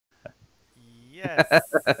Yes.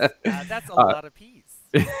 That's a Uh, lot of peas.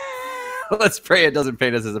 let's pray it doesn't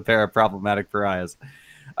paint us as a pair of problematic pariahs.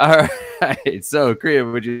 All right. So,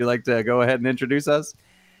 Crian, would you like to go ahead and introduce us?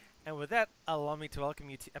 And with that, allow me to welcome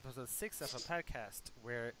you to episode 6 of a podcast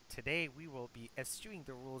where today we will be eschewing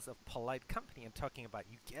the rules of polite company and talking about,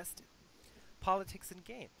 you guessed it, politics and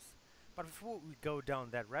games. But before we go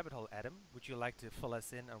down that rabbit hole, Adam, would you like to fill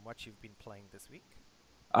us in on what you've been playing this week?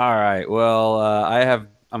 All right. Well,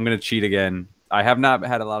 I'm going to cheat again. I have not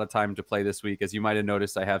had a lot of time to play this week. As you might have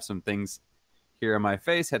noticed, I have some things here on my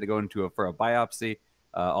face. Had to go for a biopsy.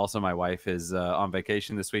 Also, my wife is on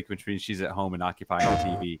vacation this week, which means she's at home and occupying the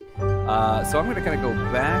TV. So I'm going to kind of go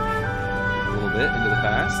back a little bit into the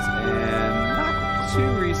past. And not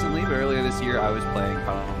too recently, but earlier this year, I was playing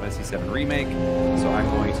Final Fantasy VII Remake. So I'm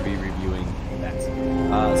going to be reviewing that.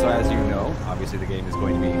 So as you know, obviously the game is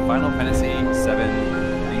going to be Final Fantasy VII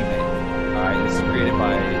Remake. This is created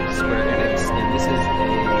by Square Enix, and this is a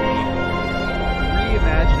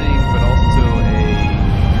reimagining, but also a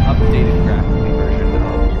updated graphic version of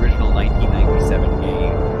the original 1997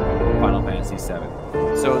 game, Final Fantasy VII.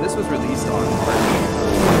 So this was released on March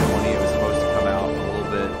 20. It was supposed to come out a little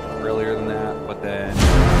bit earlier than that, but then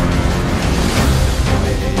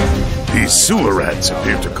these sewer rats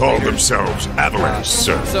appear to call themselves Avalanche,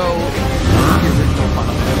 sir. So the original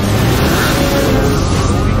Final Fantasy.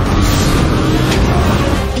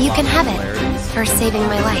 You can have it for saving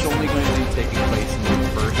my life. It's only going to be taking place in the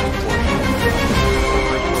first portion of the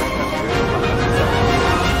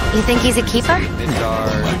original. You think he's a keeper?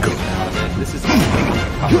 This is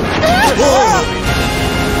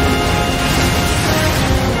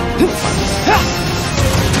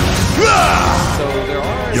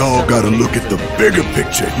Y'all gotta look at the bigger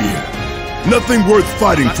picture here. Nothing worth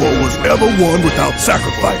fighting for was ever won without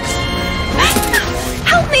sacrifice.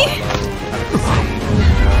 Help me!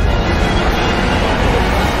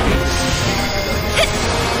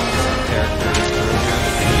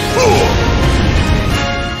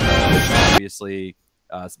 Obviously,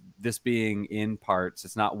 this being in parts,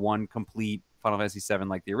 it's not one complete Final Fantasy VII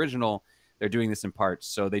like the original. They're doing this in parts,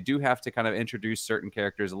 so they do have to kind of introduce certain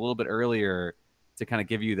characters a little bit earlier to kind of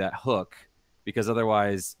give you that hook, because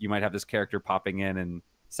otherwise you might have this character popping in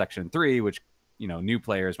Section 3, which, you know, new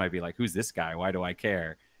players might be like, who's this guy? Why do I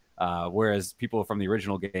care? Whereas people from the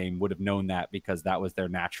original game would have known that because that was their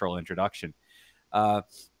natural introduction.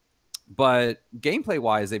 But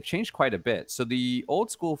gameplay-wise, they've changed quite a bit. So the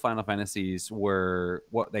old-school Final Fantasies were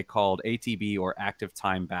what they called ATB, or Active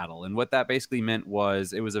Time Battle. And what that basically meant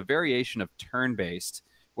was it was a variation of turn-based,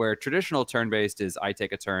 where traditional turn-based is I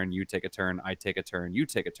take a turn, you take a turn, I take a turn, you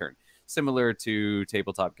take a turn, similar to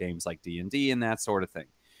tabletop games like D&D and that sort of thing.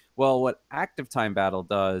 Well, what Active Time Battle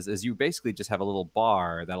does is you basically just have a little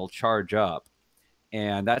bar that'll charge up,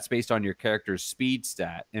 and that's based on your character's speed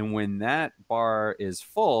stat. And when that bar is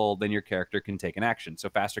full, then your character can take an action. So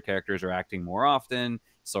faster characters are acting more often,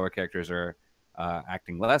 slower characters are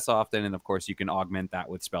acting less often, and of course you can augment that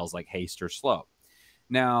with spells like haste or slow.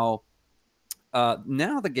 Now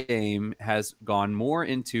the game has gone more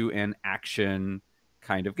into an action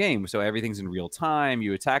kind of game. So everything's in real time,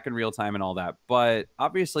 you attack in real time and all that. But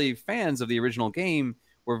obviously fans of the original game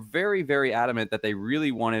were very, very adamant that they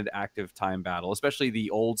really wanted active time battle, especially the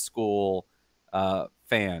old school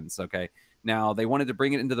fans. Okay. Now they wanted to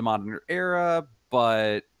bring it into the modern era,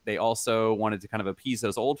 but they also wanted to kind of appease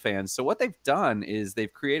those old fans. So what they've done is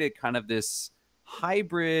they've created kind of this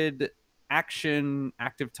hybrid action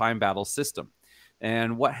active time battle system.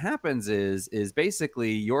 And what happens is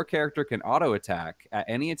basically your character can auto attack at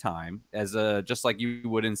any time, as just like you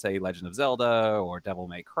would in, say, Legend of Zelda or Devil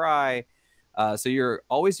May Cry. So you're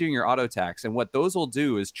always doing your auto attacks, and what those will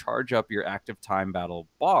do is charge up your active time battle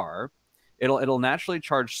bar. It'll naturally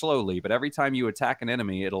charge slowly, but every time you attack an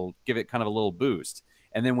enemy, it'll give it kind of a little boost.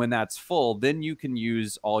 And then when that's full, then you can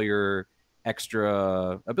use all your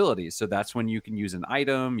extra abilities. So that's when you can use an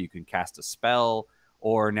item, you can cast a spell,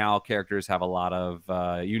 or now characters have a lot of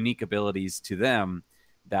unique abilities to them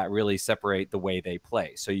that really separate the way they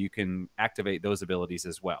play. So you can activate those abilities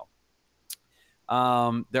as well.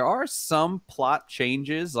 There are some plot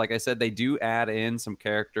changes. Like I said, they do add in some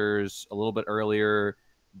characters a little bit earlier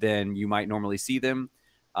than you might normally see them.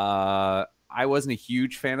 I wasn't a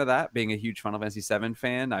huge fan of that, being a huge Final Fantasy VII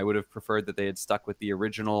fan. I would have preferred that they had stuck with the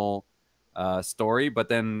original story, but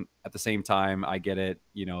then at the same time, I get it.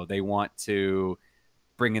 You know, they want to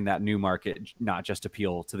bring in that new market, not just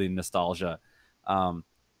appeal to the nostalgia. But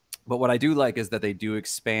what I do like is that they do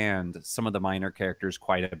expand some of the minor characters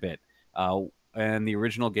quite a bit. In the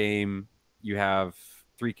original game, you have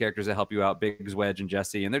 3 characters that help you out, Biggs, Wedge, and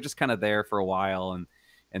Jesse, and they're just kind of there for a while,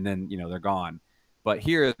 and then, you know, they're gone. But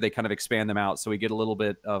here they kind of expand them out, so we get a little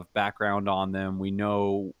bit of background on them. We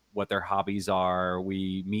know what their hobbies are.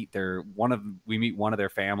 We meet one of their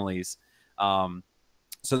families.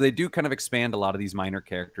 So they do kind of expand a lot of these minor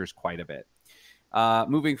characters quite a bit.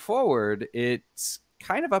 Moving forward, it's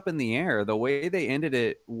kind of up in the air. The way they ended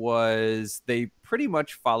it was they pretty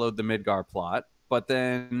much followed the Midgar plot, but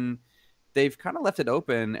then they've kind of left it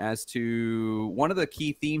open as to one of the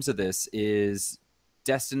key themes of this is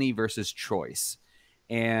destiny versus choice.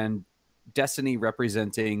 And destiny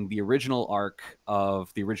representing the original arc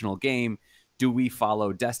of the original game. Do we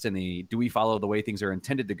follow destiny? Do we follow the way things are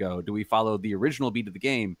intended to go? Do we follow the original beat of the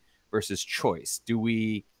game versus choice?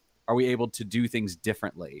 Are we able to do things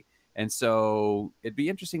differently? And so it'd be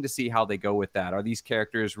interesting to see how they go with that. Are these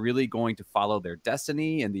characters really going to follow their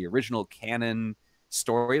destiny and the original canon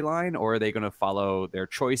storyline, or are they going to follow their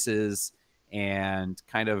choices and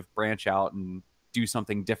kind of branch out and do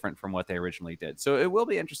something different from what they originally did? So it will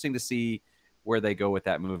be interesting to see where they go with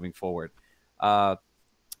that moving forward.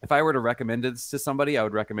 If I were to recommend this to somebody, I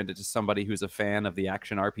would recommend it to somebody who's a fan of the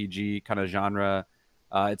action RPG kind of genre.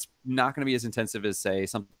 It's not going to be as intensive as, say,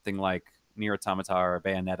 something like Nier Automata or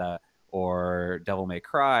Bayonetta or Devil May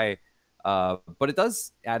Cry, but it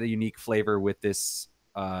does add a unique flavor with this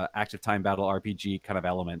active time battle RPG kind of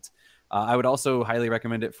element. I would also highly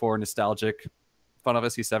recommend it for nostalgic Final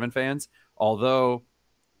Fantasy VII fans, although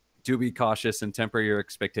do be cautious and temper your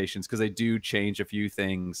expectations because they do change a few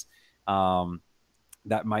things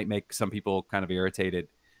that might make some people kind of irritated.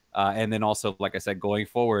 And then also, like I said, going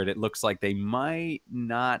forward, it looks like they might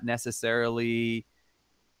not necessarily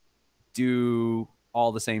do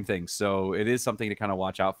all the same things. So it is something to kind of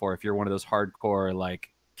watch out for if you're one of those hardcore, like,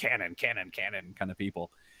 canon kind of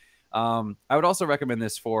people. I would also recommend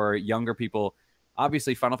this for younger people.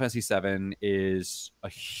 Obviously, Final Fantasy VII is a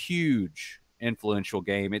huge influential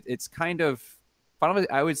game. It's kind of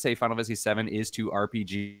I would say Final Fantasy VII is to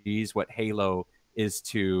RPGs what Halo is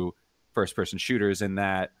to first-person shooters, in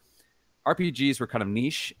that RPGs were kind of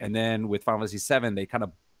niche, and then with Final Fantasy VII, they kind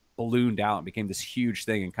of ballooned out and became this huge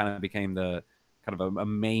thing and kind of became the kind of a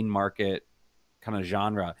main market kind of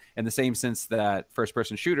genre, in the same sense that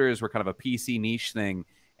first-person shooters were kind of a PC niche thing.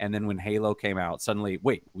 And then when Halo came out, suddenly,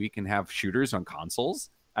 wait, we can have shooters on consoles?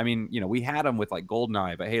 I mean, we had them with like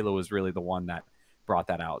GoldenEye, but Halo was really the one that brought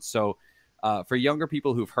that out. So for younger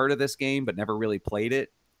people who've heard of this game but never really played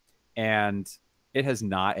it, and it has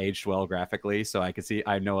not aged well graphically, so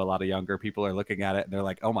I know a lot of younger people are looking at it and they're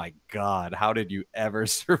like, oh my God, how did you ever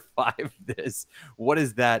survive this? What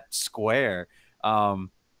is that square?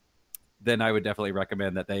 Then I would definitely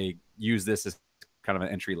recommend that they use this as kind of an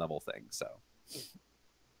entry-level thing. So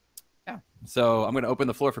yeah. So I'm going to open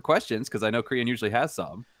the floor for questions because I know Crian usually has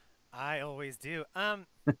some. I always do.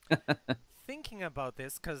 Thinking about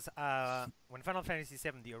this, because when Final Fantasy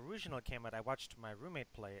VII, the original, came out, I watched my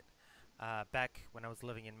roommate play it back when I was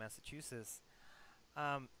living in Massachusetts.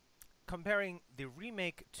 Comparing the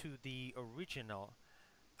remake to the original,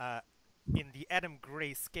 in the Adam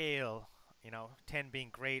Gray scale, 10 being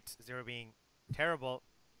great, 0 being terrible,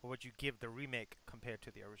 what would you give the remake compared to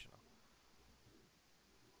the original?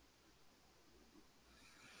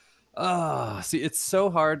 See, it's so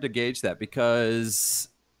hard to gauge that because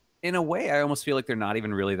in a way, I almost feel like they're not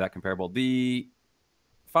even really that comparable. The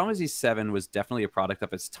Final Fantasy VII was definitely a product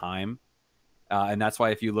of its time. And that's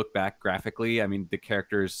why if you look back graphically, I mean, the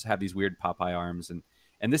characters have these weird Popeye arms, and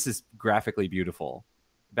this is graphically beautiful.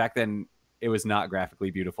 Back then, it was not graphically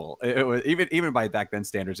beautiful. It was even by back then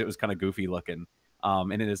standards, it was kind of goofy looking.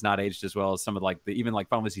 And it has not aged as well as some of even like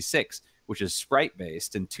Final Fantasy VI, which is sprite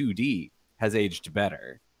based and 2D, has aged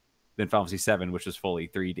better than Final Fantasy VII, which was fully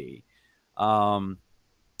 3D.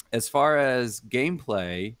 As far as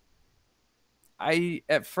gameplay, I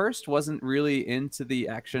at first wasn't really into the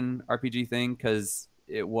action RPG thing because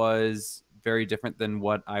it was very different than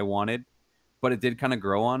what I wanted, but it did kind of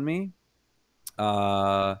grow on me.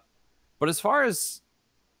 But as far as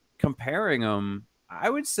comparing them, I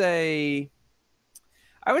would say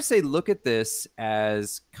look at this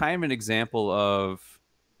as kind of an example of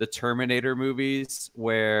the Terminator movies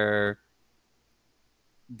where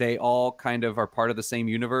they all kind of are part of the same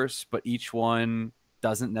universe, but each one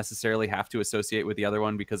doesn't necessarily have to associate with the other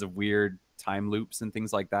one because of weird time loops and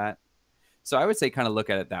things like that. So I would say kind of look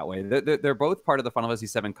at it that way. They're both part of the Final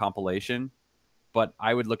Fantasy VII compilation, but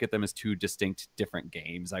I would look at them as two distinct different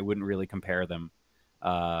games. I wouldn't really compare them.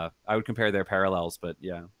 I would compare their parallels, but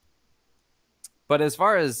yeah. But as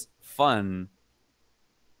far as fun,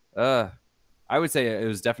 I would say it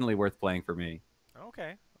was definitely worth playing for me.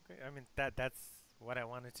 Okay. I mean, that's what I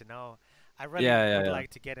wanted to know. I really would like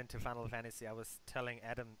to get into Final Fantasy. I was telling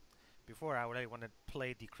Adam before, I really want to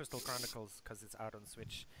play the Crystal Chronicles because it's out on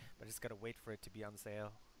Switch, but I just gotta wait for it to be on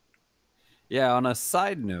sale. Yeah. On a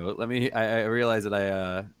side note, I realized that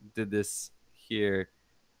I did this here.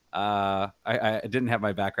 I didn't have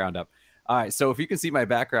my background up. All right, so if you can see my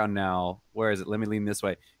background now, where is it? Let me lean this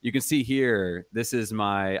way. You can see here. This is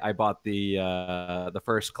I bought the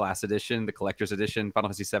first class edition, the collector's edition. Final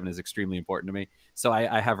Fantasy VII is extremely important to me, so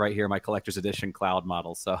I have right here my collector's edition cloud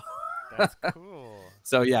model. So that's cool.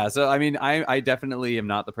 So yeah, so I mean, I definitely am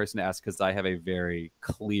not the person to ask because I have a very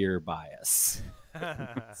clear bias.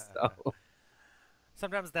 So.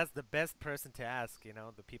 Sometimes that's the best person to ask, you know,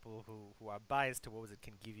 the people who are biased towards it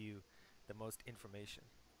can give you the most information.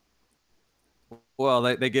 Well,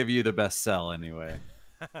 they give you the best sell anyway.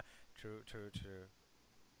 True.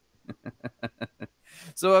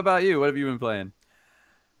 So about you, what have you been playing?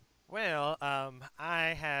 Well,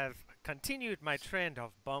 I have continued my trend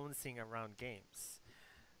of bouncing around games.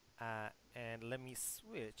 And let me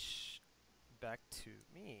switch back to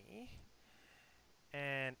me.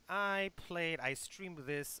 And I streamed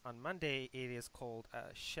this on Monday. It is called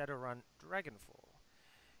Shadowrun Dragonfall.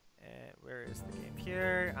 Where is the game?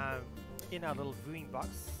 Here, in our little viewing box,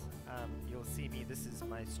 you'll see me. This is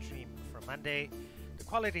my stream for Monday. The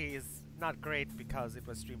quality is not great because it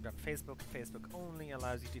was streamed on Facebook. Facebook only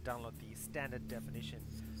allows you to download the standard definition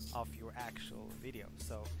of your actual video.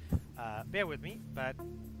 So bear with me, but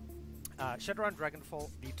Shadowrun Dragonfall,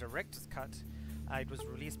 the director's cut, it was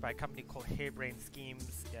released by a company called Harebrained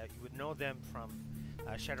Schemes. You would know them from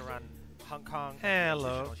Shadowrun Hong Kong.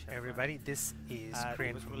 Hello, everybody. This is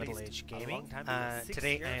Crian from Middle Age Gaming.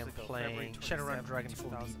 Today I am playing Shadowrun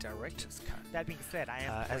Dragonfall, the director's cut. That being said, I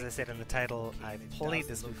am as I said in the title, I played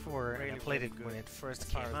this before, and I played it when it first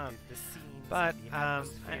came out. But I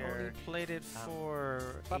only played it for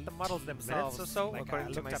but the models themselves or so, like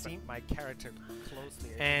according to my Steam. My character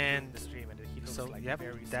closely and the stream, and he looks so like yep,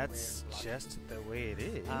 very that's just the way it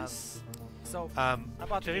is. So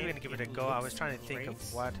about today we're gonna give it a go. I was trying to think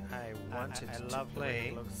of what I wanted to love play.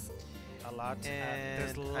 It looks a lot. And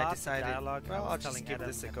there's lots I decided, of dialogue. well, I'll just telling give Adam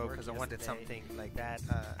this a at go work because I wanted yesterday something like that.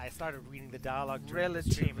 I started reading the dialogue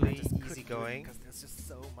relatively easygoing because there's just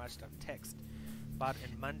so much of text. But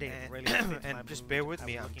in Monday, and, really and just bear with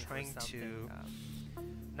me. I'm trying to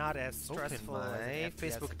not as stressful open my as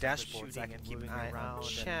Facebook dashboard so I can keep an eye on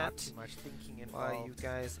chat not too much thinking while involved. you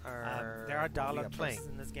guys are there are dialogue playing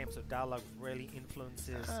in this game, so dialogue really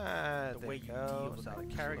influences the way you deal with our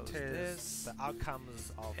characters, the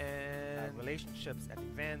outcomes of relationships and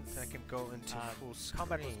events. I can go into full screen.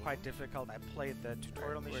 Combat was quite difficult. I played the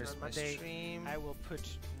tutorial mission on Monday. I will put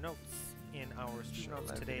notes in our stream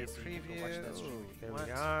notes today, so you can go watch that stream if you want.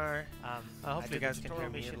 There we are. Hopefully you guys can hear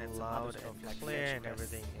me and loud and clear, and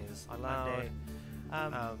everything is loud.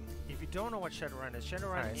 If you don't know what Shadowrun is,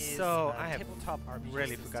 Shadowrun is so a I have tabletop RPG really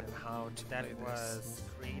system forgotten how to that play was this.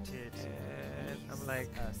 created. And I'm like,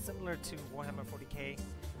 similar to Warhammer 40k.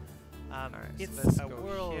 It's it's a go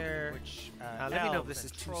world here. in which let me know if elves this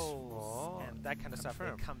and is too trolls small. and that kind of stuff.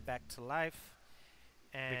 They come back to life.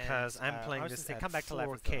 And because I'm playing this they at come back to life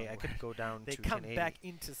 4K, I could go down they to come 1080. back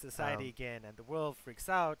into society again, and the world freaks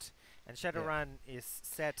out. And Shadowrun is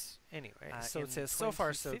set anyway. so it says so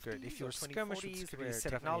far so good. 2050s If your or skirmish with 2040s security where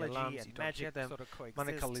set up any technology alarms, and you don't magic hear them. sort of coexist,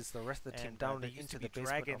 Monica leads the rest of the team and, down there used into to the be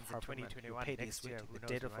basement dragons of in Harper 2021. Payday Next year, Sweet. who The knows,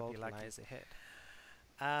 data we might vault be lucky. lies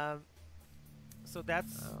ahead. So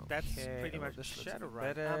that's pretty much this looks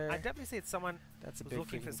Shadowrun. I definitely say it's someone That's a who's big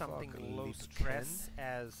looking for freaking something fuck. low Leap stress,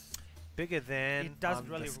 as bigger than it doesn't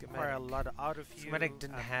on really the require a lot out of you. Schematic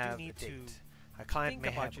didn't have you need a to date. A client think may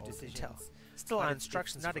about have your open decisions. intel. Still, But our it's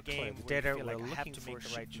instructions not a for deploying game the where data you feel we're like I have looking to for make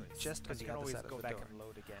the right should be choice, just on because the you can other always side go of the back door. and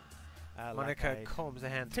load again. Monica combs her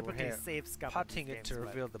hand through her typically hair, save scuff parting these it to games,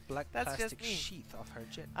 reveal the black that's just plastic me. sheath of her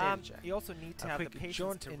data jack. You also need to A have the quick patience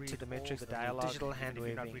jaunt to into read the all matrix the of the dialogue, digital even if hand you're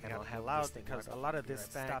not waving, reading and out I'll have loud, this thing because right a off lot of the this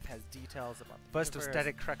right stuff back. has details about the Burst of universe,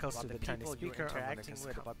 static crackles about through the the tiny people you're speaker of interacting Monica's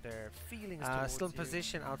with, cup. about their feelings Still in towards you.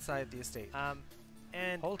 position outside the estate.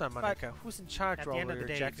 And Hold on, but Monica. Who's in charge at the while end of we're the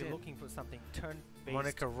day, if jacked you're in? looking for something turn-based,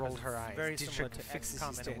 Monica rolled her because eyes. it's very Dietrich similar to fixes XCOM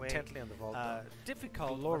his in stare a way. intently on the vault door.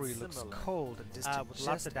 Difficult, Glory but looks similar. cold and distant, With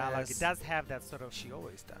lots of dialogue. It does have that sort of she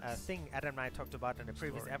always does. thing Adam and I talked about in a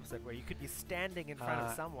previous episode, where you could be standing in front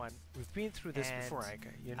of someone. We've been through this and, before, Ika.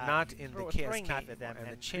 You're not in the throwing KSK knife at them, and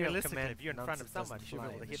the and chain of realistically, command if you're in front of nonsense someone, you should be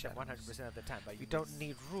doesn't able to fly hit them in the 100% of the time. But You don't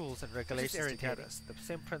need rules and regulations to irritating. get us. The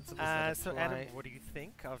same principles that so apply Adam, what do you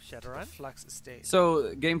think of to the Shadowrun? Flux estate. So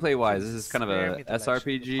gameplay-wise, this is kind of Spare a me the lecture. The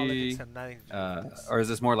SRPG, politics have nothing to do with this. or is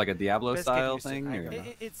this more like a Diablo Let's get style used to thing? it.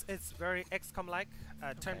 Or? It's very XCOM-like,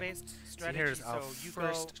 turn-based strategy. here's our So you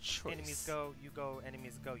first go, choice. enemies go, you go,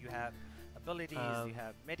 enemies go. You have a abilities, you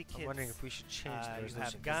have medikits. I'm wondering if we should change the you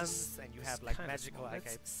resolution. have guns, and you have like magical. Like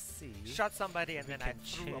I shot somebody, and then I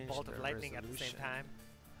threw a bolt of lightning at the same time.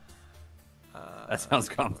 That sounds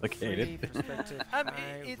complicated.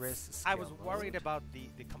 I was worried about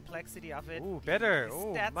the complexity of it. Ooh, better. The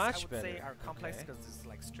Ooh, stats, much I would better. say are complex because it's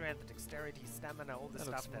like strength, dexterity, stamina, all this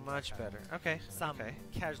That stuff. looks much better. Okay. Some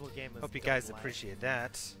casual gamers. Hope you guys appreciate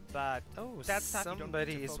that. But that's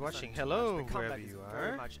somebody is watching. Hello, wherever you are.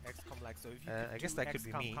 Very much XCOM like, so if you I guess that could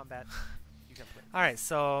be me. Combat, you can play. All right,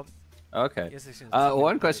 so. Okay.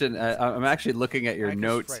 One question. I'm actually looking at your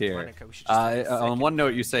notes here. On one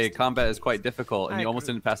note, you say combat is quite difficult, and you almost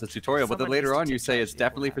didn't pass the tutorial. But then later on, you say it's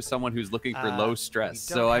definitely for someone who's looking for low stress.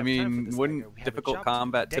 So, I mean, wouldn't difficult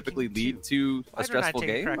combat typically lead to a stressful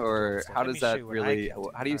game, or how does that really?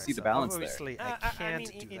 How do you see the balance there? I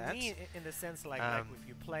mean, in the sense like if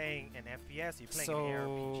you're playing an FPS, you're playing an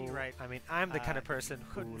RPG, right? I mean, I'm the kind of person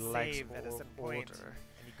who likes at a certain point.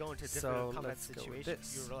 Go into different combat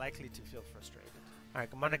situations, you're likely to feel frustrated.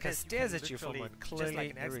 Alright, Monica stares at you for a moment,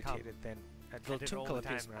 clearly irritated, then a little twinkle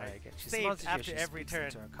appears in her eye again. She smiles after every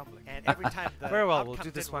turn, and every time the very well, we'll do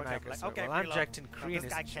this one, I guess. Okay, well, I'm Jacked and Crian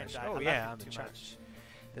is in charge. Oh yeah, I'm in charge.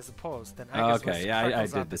 There's a pause. Then okay, yeah, I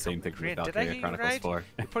did the same thing with Valkyria Chronicles 4.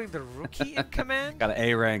 You're putting the rookie in command? Got to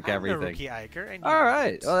A rank everything. Rookie Iker, and all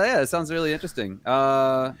right. Well, yeah, it sounds really interesting.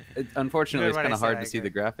 Unfortunately, it's kind of hard to see the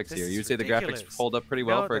graphics here. You would say the graphics hold up pretty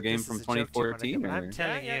well for a game from 2014, or? I'm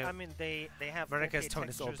telling you. I mean, they have. Monica's tone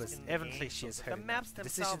is open. Evidently, she has heard. The maps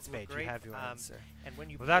decisions made. You have your answer. And when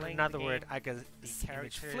you without another word, Iker's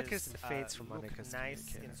image flickers and fades from Monica's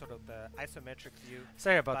nice in sort of the isometric view.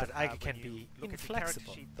 Sorry about that. Iker can be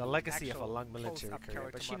inflexible. The legacy of a long military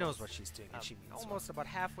career, but she knows what she's doing, and she means almost about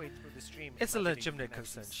halfway through the stream. It's a legitimate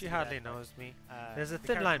concern. She hardly knows me. There's a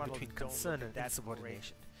thin line between concern and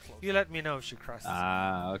insubordination. You let me know if she crosses.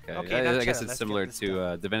 Okay. I guess it's similar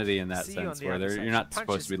to Divinity in that sense, where you're not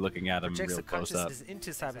supposed to be looking at them real close up.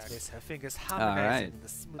 Into cyberspace, her fingers alright.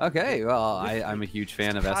 Okay, well, I'm a huge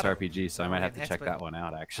fan of SRPG, so I might have to check that one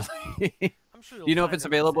out, actually. Do you know if it's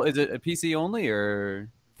available? Is it a PC only, or...?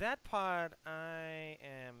 That part, I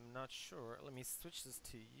am not sure. Let me switch this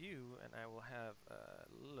to you, and I will have a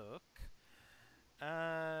look.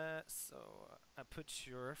 So I put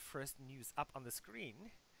your first news up on the screen.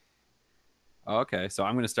 Okay, so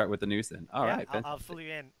I'm going to start with the news then. All right, I'll fill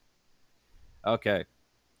you in. Okay.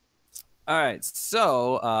 All right,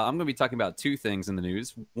 so I'm going to be talking about two things in the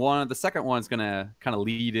news. The second one's going to kind of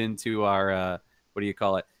lead into our,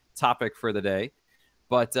 topic for the day.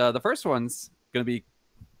 But the first one's going to be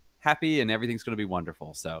happy and everything's going to be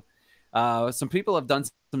wonderful. So some people have done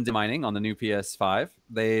some mining on the new PS5.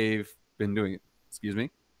 They've been doing it. Excuse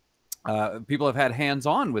me. People have had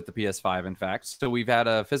hands-on with the PS5, in fact. So we've had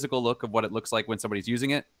a physical look of what it looks like when somebody's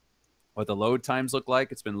using it, what the load times look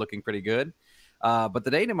like. It's been looking pretty good. But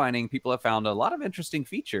the data mining, people have found a lot of interesting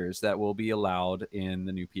features that will be allowed in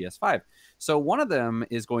the new PS5. So one of them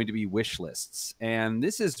is going to be wish lists. And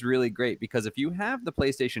this is really great because if you have the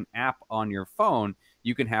PlayStation app on your phone,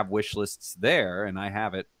 you can have wish lists there, and I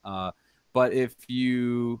have it. But if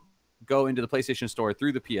you go into the PlayStation Store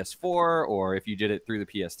through the PS4, or if you did it through the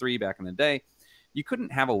PS3 back in the day, you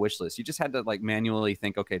couldn't have a wish list. You just had to like manually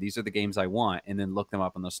think, okay, these are the games I want, and then look them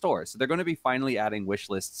up in the store. So they're going to be finally adding wish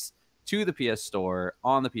lists to the PS Store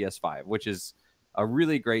on the PS5, which is a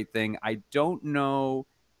really great thing. I don't know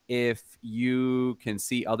if you can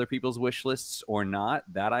see other people's wish lists or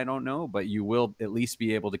not. That I don't know, but you will at least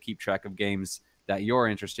be able to keep track of games that you're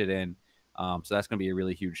interested in. So that's going to be a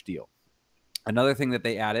really huge deal. Another thing that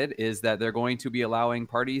they added is that they're going to be allowing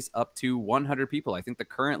parties up to 100 people. I think the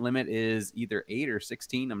current limit is either 8 or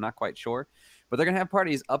 16. I'm not quite sure. But they're going to have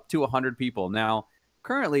parties up to 100 people. Now,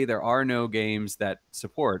 currently, there are no games that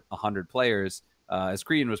support 100 players. As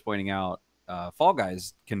Crian was pointing out, Fall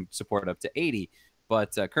Guys can support up to 80.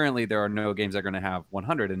 But currently, there are no games that are going to have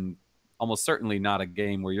 100. And almost certainly not a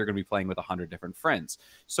game where you're going to be playing with 100 different friends.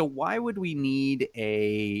 So why would we need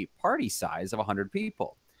a party size of 100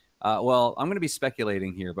 people? Well, I'm going to be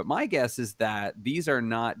speculating here, but my guess is that these are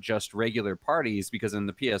not just regular parties, because in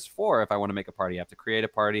the PS4, if I want to make a party, I have to create a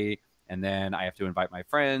party, and then I have to invite my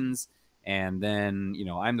friends, and then, you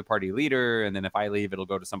know, I'm the party leader, and then if I leave, it'll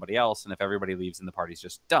go to somebody else, and if everybody leaves, then the party's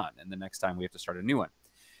just done, and the next time we have to start a new one.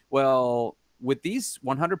 Well, with these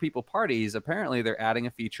 100 people parties, apparently they're adding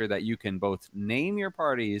a feature that you can both name your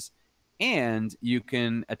parties and you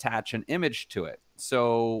can attach an image to it.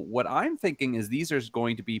 So what I'm thinking is these are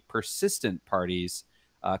going to be persistent parties,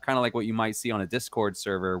 kind of like what you might see on a Discord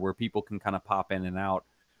server where people can kind of pop in and out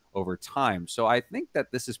over time. So I think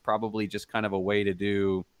that this is probably just kind of a way to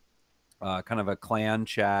do kind of a clan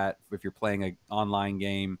chat if you're playing an online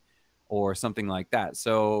game or something like that.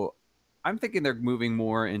 So I'm thinking they're moving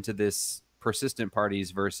more into this persistent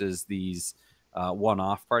parties versus these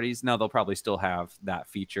one-off parties. Now they'll probably still have that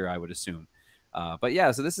feature, I would assume. But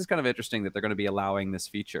yeah, so this is kind of interesting that they're going to be allowing this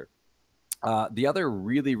feature. The other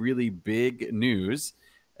really, really big news,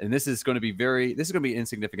 and this is going to be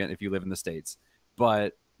insignificant if you live in the States,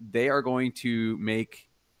 but they are going to make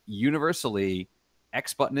universally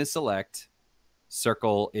X button is select,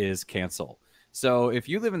 circle is cancel. So if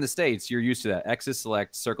you live in the States, you're used to that. X is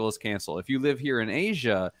select, circle is cancel. If you live here in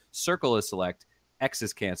Asia, circle is select, X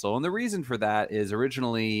is cancel. And the reason for that is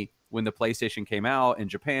originally when the PlayStation came out in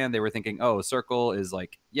Japan, they were thinking, oh, circle is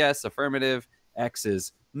like yes, affirmative, X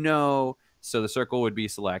is no. So the circle would be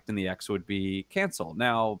select and the X would be cancel.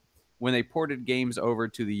 Now, when they ported games over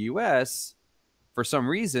to the US, for some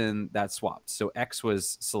reason that swapped. So X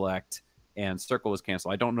was select and circle was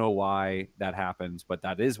cancel. I don't know why that happened, but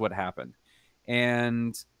that is what happened.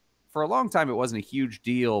 And for a long time, it wasn't a huge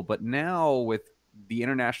deal. But now with the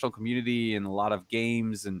international community and a lot of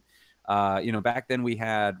games and, back then we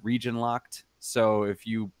had region locked. So if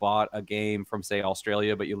you bought a game from, say,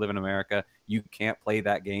 Australia, but you live in America, you can't play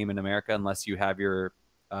that game in America unless you have your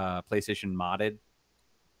PlayStation modded.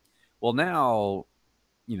 Well, now,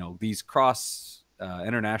 these cross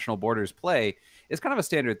international borders play is kind of a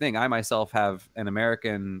standard thing. I myself have an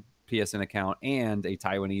American PSN account and a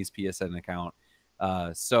Taiwanese PSN account.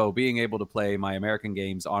 So being able to play my American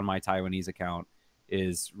games on my Taiwanese account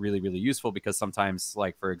is really, really useful because sometimes,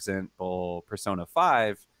 like, for example, Persona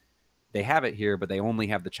 5, they have it here, but they only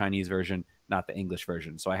have the Chinese version, not the English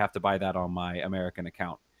version. So I have to buy that on my American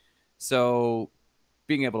account. So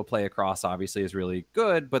being able to play across obviously is really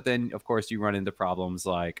good. But then, of course, you run into problems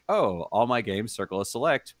like, oh, all my games circle is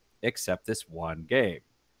select except this one game.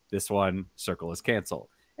 This one circle is cancel.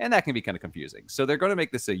 And that can be kind of confusing. So they're going to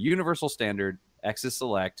make this a universal standard. X is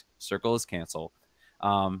select, circle is cancel.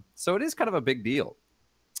 So it is kind of a big deal.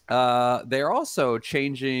 They're also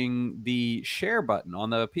changing the share button. On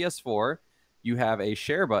the PS4, you have a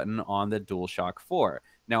share button on the DualShock 4.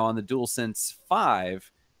 Now, on the DualSense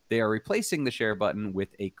 5, they are replacing the share button with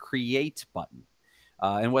a create button.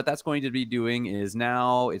 And what that's going to be doing is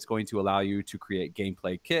now it's going to allow you to create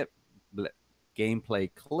gameplay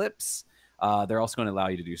clips. They're also going to allow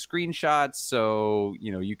you to do screenshots. So,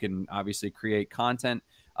 you can obviously create content.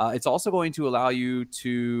 It's also going to allow you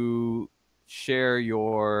to share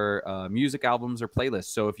your music albums or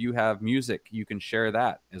playlists. So if you have music, you can share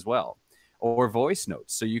that as well, or voice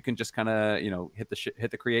notes. So you can just kind of, hit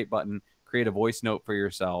the create button, create a voice note for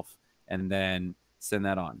yourself, and then send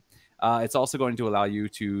that on. It's also going to allow you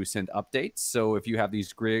to send updates. So if you have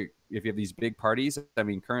these big parties, I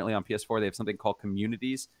mean, currently on PS4, they have something called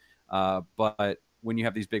communities. But when you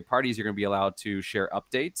have these big parties, you're going to be allowed to share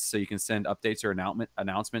updates. So you can send updates or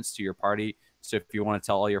announcements to your party. So if you want to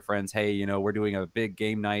tell all your friends, hey, we're doing a big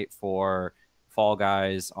game night for Fall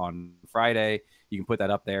Guys on Friday, you can put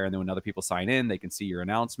that up there. And then when other people sign in, they can see your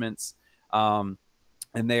announcements. And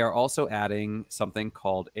they are also adding something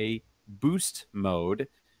called a boost mode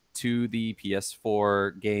to the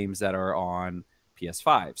PS4 games that are on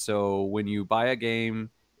PS5. So when you buy a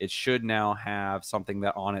game, it should now have something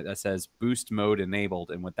on it that says boost mode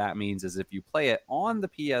enabled. And what that means is if you play it on the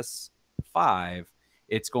PS5,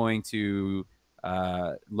 it's going to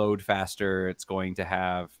load faster. It's going to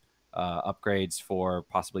have upgrades for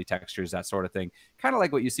possibly textures, that sort of thing. Kind of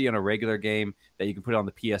like what you see on a regular game that you can put on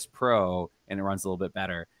the PS Pro and it runs a little bit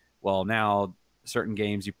better. Well, now certain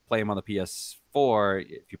games, you play them on the PS4.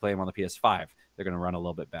 If you play them on the PS5, they're going to run a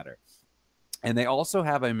little bit better. And they also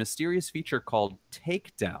have a mysterious feature called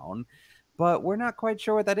Takedown, but we're not quite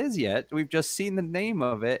sure what that is yet. We've just seen the name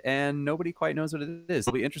of it, and nobody quite knows what it is.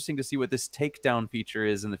 It'll be interesting to see what this Takedown feature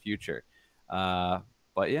is in the future.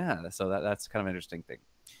 But yeah, so that's kind of an interesting thing.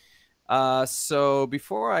 So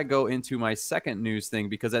before I go into my second news thing,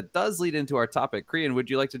 because that does lead into our topic, Crian, would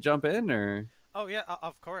you like to jump in, or? Oh yeah,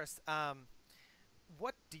 of course.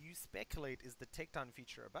 What do you speculate is the Takedown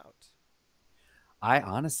feature about? I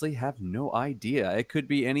honestly have no idea. It could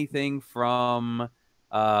be anything from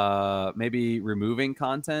maybe removing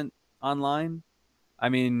content online. I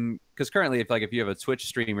mean, because currently, if you have a Twitch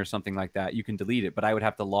stream or something like that, you can delete it, but I would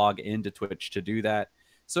have to log into Twitch to do that.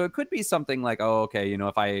 So it could be something like, oh, okay,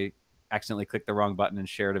 if I accidentally clicked the wrong button and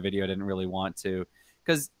shared a video I didn't really want to,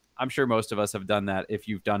 because I'm sure most of us have done that. If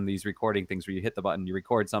you've done these recording things where you hit the button, you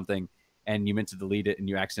record something, and you meant to delete it, and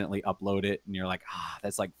you accidentally upload it, and you're like,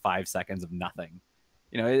 that's like 5 seconds of nothing.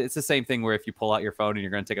 It's the same thing where if you pull out your phone and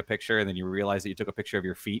you're going to take a picture and then you realize that you took a picture of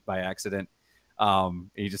your feet by accident,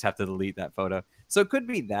 You just have to delete that photo. So it could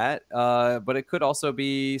be that, but it could also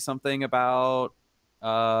be something about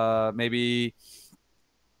maybe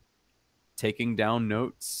taking down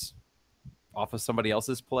notes off of somebody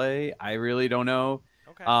else's play. I really don't know.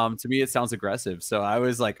 Okay. To me, it sounds aggressive. So I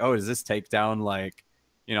was like, oh, does this take down, like,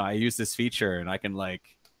 I use this feature and I can, like,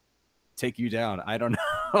 take you down? I don't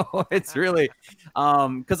know. It's really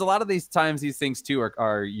because a lot of these times these things too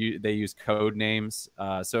they use code names.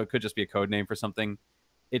 So it could just be a code name for something.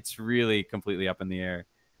 It's really completely up in the air.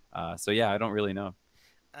 So yeah, I don't really know.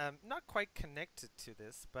 Not quite connected to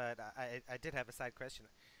this, but I did have a side question.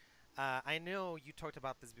 I know you talked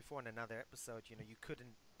about this before in another episode. You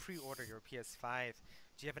couldn't pre-order your PS5.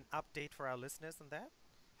 Do you have an update for our listeners on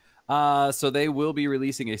that? So they will be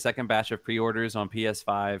releasing a second batch of pre-orders on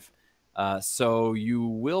PS5. So you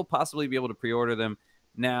will possibly be able to pre-order them.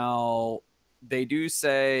 Now, they do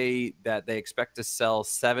say that they expect to sell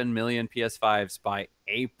 7 million PS5s by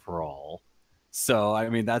April. So, I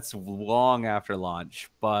mean, that's long after launch,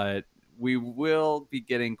 but we will be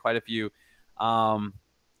getting quite a few.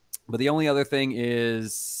 But the only other thing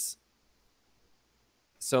is,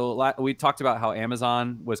 so we talked about how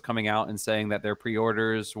Amazon was coming out and saying that their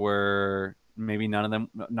pre-orders were maybe not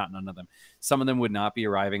none of them. Some of them would not be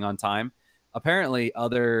arriving on time. Apparently,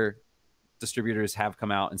 other distributors have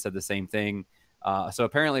come out and said the same thing. So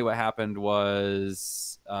apparently what happened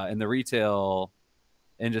was in the retail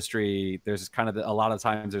industry, there's kind of a lot of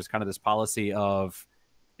times there's kind of this policy of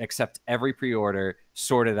accept every pre-order,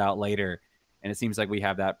 sort it out later. And it seems like we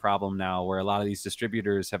have that problem now where a lot of these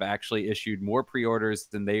distributors have actually issued more pre-orders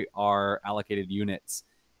than they are allocated units.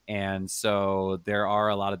 And so there are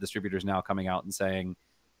a lot of distributors now coming out and saying,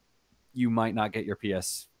 you might not get your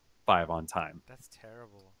PS5 on time. That's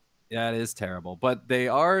terrible. Yeah, it is terrible. But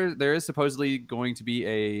there is supposedly going to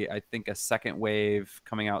be I think a second wave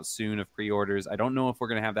coming out soon of pre-orders. I don't know if we're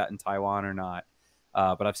going to have that in Taiwan or not,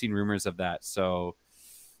 but I've seen rumors of that. So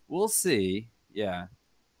we'll see. Yeah.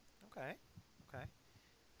 Okay.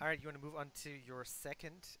 All right, you want to move on to your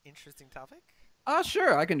second interesting topic?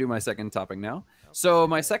 Sure. I can do my second topic now. Okay. So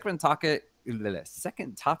my second topic,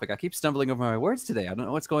 I keep stumbling over my words today. I don't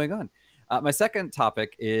know what's going on. My second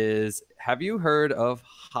topic is, have you heard of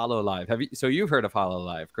Hololive? So you've heard of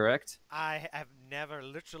Hololive, correct? I have never,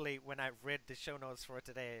 literally, when I read the show notes for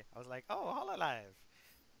today, I was like, oh, Hololive.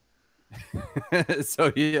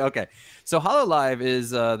 Okay. So Hololive is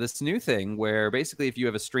this new thing where basically if you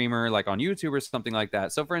have a streamer like on YouTube or something like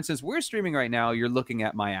that. So for instance, we're streaming right now. You're looking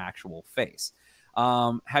at my actual face.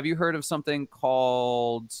 Have you heard of something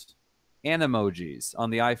called Animojis on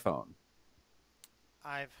the iPhone?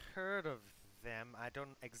 I've heard of them. I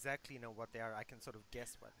don't exactly know what they are. I can sort of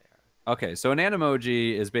guess what they are. Okay, so an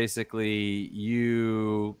Animoji is basically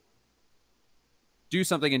you do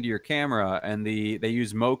something into your camera, and they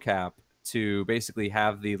use mocap to basically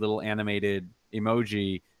have the little animated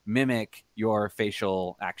emoji mimic your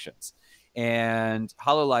facial actions. And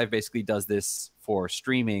Hololive basically does this for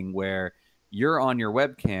streaming, where you're on your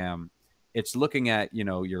webcam, it's looking at,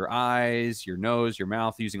 your eyes, your nose, your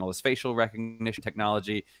mouth, using all this facial recognition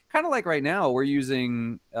technology. Kind of like right now, we're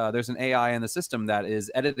using, there's an AI in the system that is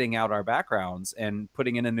editing out our backgrounds and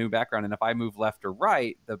putting in a new background. And if I move left or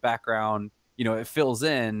right, the background, it fills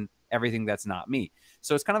in everything that's not me.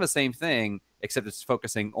 So it's kind of the same thing, except it's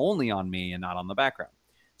focusing only on me and not on the background.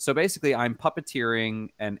 So basically, I'm puppeteering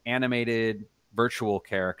an animated virtual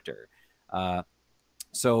character.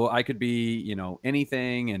 So I could be,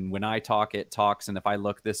 anything, and when I talk, it talks, and if I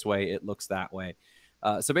look this way, it looks that way.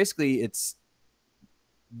 So basically, it's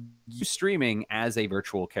you streaming as a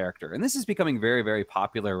virtual character, and this is becoming very, very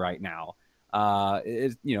popular right now.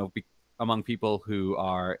 Among people who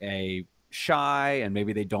are shy and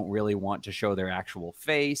maybe they don't really want to show their actual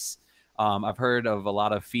face. I've heard of a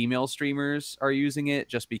lot of female streamers are using it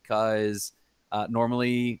just because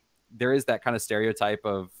normally there is that kind of stereotype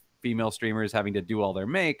of female streamers having to do all their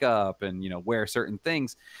makeup and, wear certain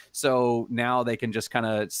things. So now they can just kind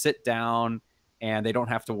of sit down and they don't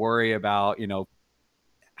have to worry about,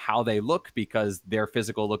 how they look because their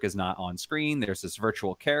physical look is not on screen. There's this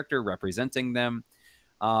virtual character representing them.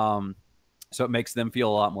 So it makes them feel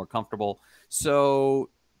a lot more comfortable. So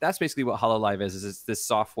that's basically what Hololive is it's this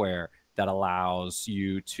software that allows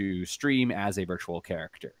you to stream as a virtual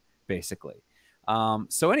character, basically.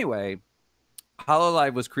 So anyway,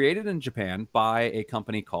 Hololive was created in Japan by a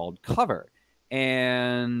company called Cover.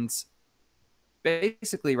 And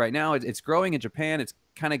basically right now it's growing in Japan. It's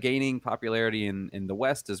kind of gaining popularity in the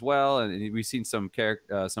West as well. And we've seen some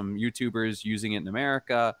YouTubers using it in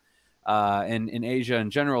America. And in Asia in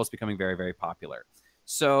general, it's becoming very, very popular.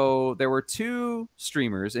 So there were two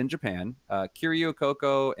streamers in Japan, Kiryu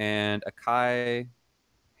Koko and Akai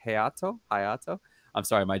Hayato. I'm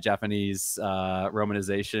sorry, my Japanese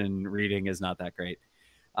romanization reading is not that great.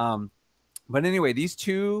 But anyway, these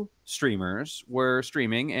two streamers were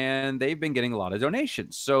streaming and they've been getting a lot of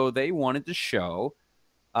donations. So they wanted to show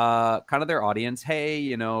kind of their audience, hey,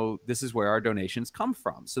 you know, this is where our donations come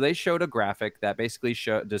from. So they showed a graphic that basically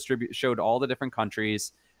showed all the different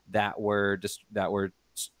countries that were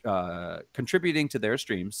contributing to their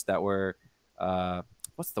streams, that were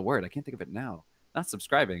what's the word? I can't think of it now. Not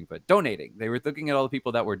subscribing, but donating. They were looking at all the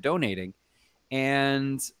people that were donating.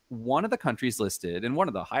 And one of the countries listed, and one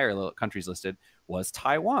of the higher countries listed, was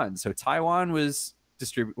Taiwan. So Taiwan was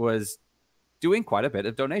doing quite a bit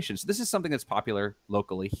of donations. This is something that's popular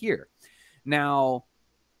locally here. Now,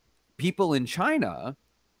 people in China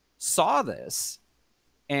saw this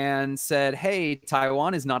and said, hey,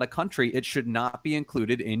 Taiwan is not a country. It should not be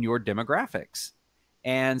included in your demographics.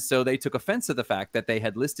 And so they took offense to the fact that they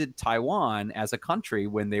had listed Taiwan as a country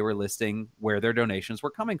when they were listing where their donations were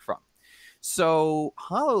coming from. So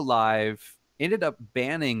Hololive ended up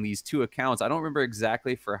banning these two accounts. I don't remember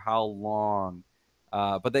exactly for how long,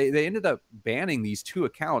 but they ended up banning these two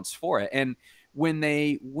accounts for it. And when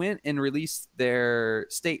they went and released their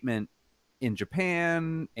statement in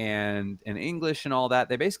Japan and in English and all that,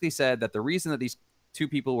 they basically said that the reason that these two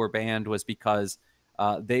people were banned was because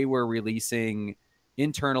they were releasing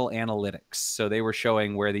internal analytics. So they were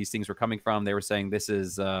showing where these things were coming from. They were saying this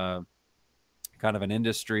is kind of an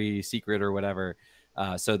industry secret or whatever.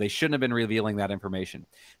 So they shouldn't have been revealing that information.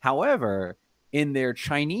 However, in their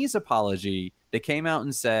Chinese apology, they came out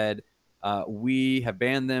and said, we have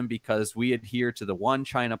banned them because we adhere to the one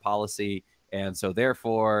China policy. And so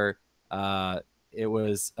therefore, it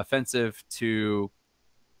was offensive to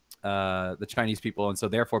the Chinese people. And so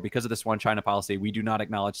therefore, because of this one China policy, we do not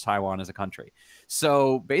acknowledge Taiwan as a country.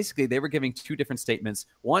 So basically, they were giving two different statements,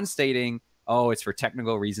 one stating, oh, it's for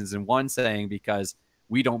technical reasons, and one saying because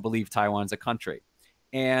we don't believe Taiwan's a country.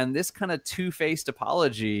 And this kind of two-faced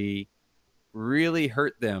apology really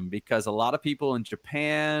hurt them because a lot of people in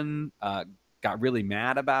Japan got really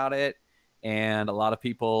mad about it. And a lot of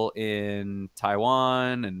people in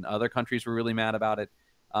Taiwan and other countries were really mad about it.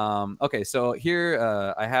 Okay, so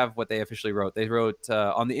here I have what they officially wrote. They wrote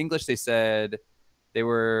on the English, they said they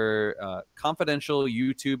were confidential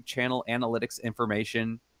YouTube channel analytics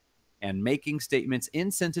information and making statements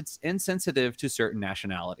insensitive to certain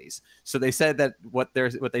nationalities. So they said that what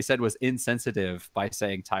they said was insensitive by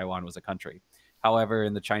saying Taiwan was a country. However,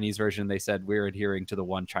 in the Chinese version, they said we're adhering to the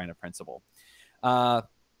one China principle.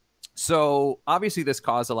 So obviously this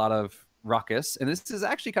caused a lot of ruckus. And this is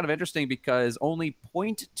actually kind of interesting because only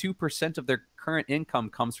 0.2% of their current income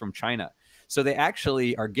comes from China. So they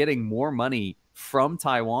actually are getting more money from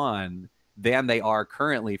Taiwan than they are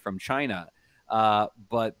currently from China.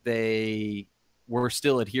 But they were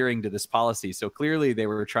still adhering to this policy. So clearly they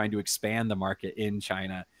were trying to expand the market in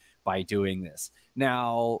China by doing this.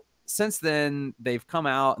 Now, since then, they've come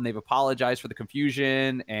out and they've apologized for the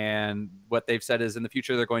confusion. And what they've said is in the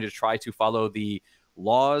future, they're going to try to follow the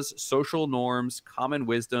laws, social norms, common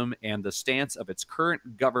wisdom, and the stance of its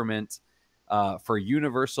current government for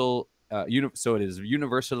universal. So it is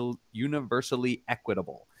universally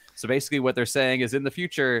equitable. So basically what they're saying is in the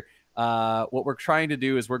future, what we're trying to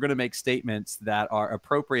do is we're going to make statements that are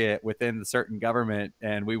appropriate within the certain government,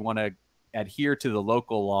 and we want to adhere to the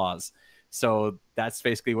local laws. So that's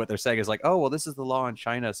basically what they're saying is like, oh, well, this is the law in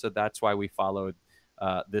China, so that's why we followed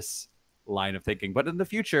this line of thinking. But in the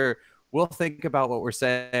future, we'll think about what we're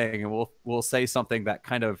saying, and we'll say something that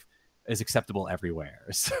kind of is acceptable everywhere.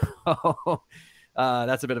 So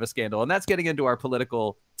that's a bit of a scandal. And that's getting into our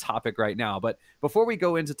political topic right now. But before we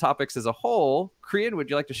go into topics as a whole, Crian, would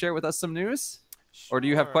you like to share with us some news? Sure. Or do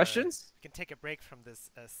you have questions? We can take a break from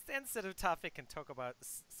this sensitive topic and talk about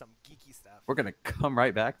some geeky stuff. We're going to come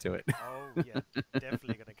right back to it. Oh, yeah.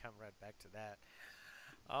 Definitely going to come right back to that.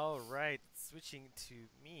 All right. Switching to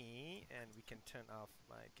me, and we can turn off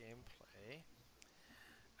my gameplay.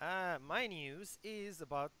 My news is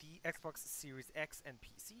about the Xbox Series X and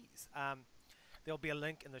PCs. There'll be a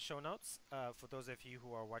link in the show notes for those of you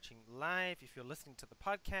who are watching live. If you're listening to the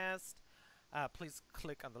podcast, please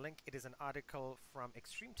click on the link. It is an article from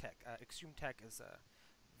Extreme Tech. Extreme Tech is a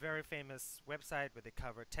very famous website where they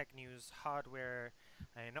cover tech news, hardware,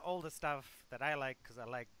 and all the stuff that I like because I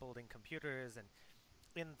like building computers. And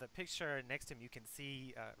in the picture next to him, you can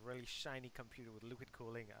see a really shiny computer with liquid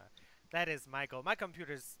cooling. That is my goal. My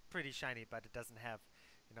computer is pretty shiny, but it doesn't have,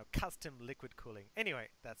 custom liquid cooling. Anyway,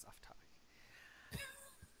 that's off topic.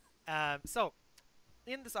 So,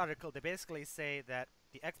 in this article, they basically say that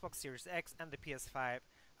the Xbox Series X and the PS5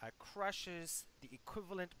 crushes the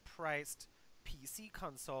equivalent priced PC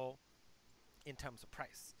console in terms of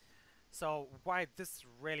price. So why this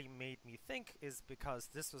really made me think is because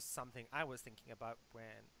this was something I was thinking about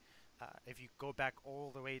when, if you go back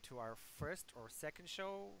all the way to our first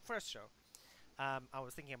show, I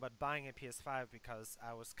was thinking about buying a PS5 because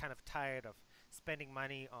I was kind of tired of spending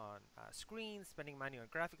money on screens, spending money on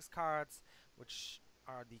graphics cards, which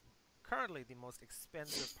are currently the most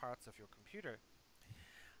expensive parts of your computer.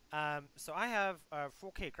 So I have a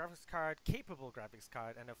 4K graphics card, capable graphics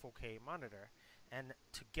card, and a 4K monitor, and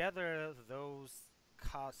together those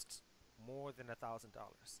cost more than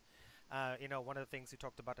 $1,000. One of the things we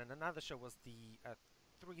talked about in another show was the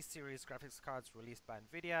 3 series graphics cards released by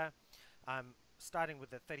NVIDIA. Starting with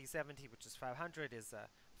the 3070, which is 500, is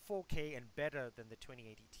 4K and better than the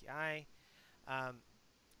 2080 Ti.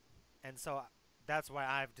 And so that's why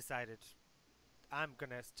I've decided I'm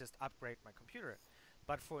gonna just upgrade my computer.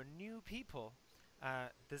 But for new people,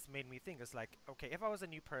 this made me think. It's like, okay, if I was a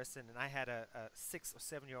new person and I had a 6 or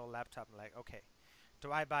 7-year-old laptop, I'm like, okay,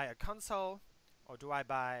 do I buy a console or do I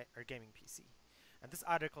buy a gaming PC? And this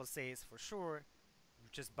article says for sure you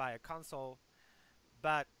just buy a console.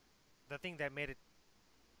 But the thing that made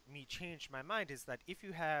me change my mind is that if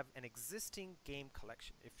you have an existing game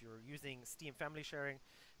collection, if you're using Steam Family Sharing,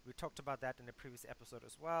 we talked about that in a previous episode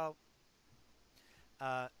as well,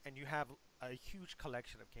 and you have a huge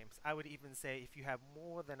collection of games. I would even say if you have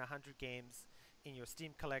more than 100 games in your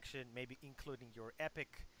Steam collection, maybe including your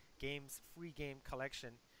Epic Games free game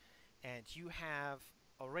collection, and you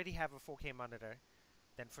already have a 4K monitor,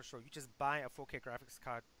 then for sure you just buy a 4K graphics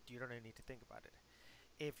card. You don't even need to think about it.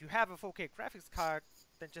 If you have a 4K graphics card,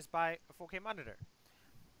 then just buy a 4K monitor.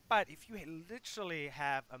 But if you literally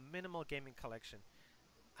have a minimal gaming collection,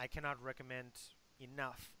 I cannot recommend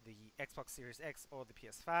enough the Xbox Series X or the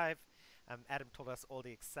PS5. Adam told us all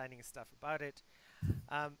the exciting stuff about it.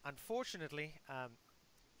 Unfortunately,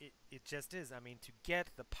 it just is. I mean, to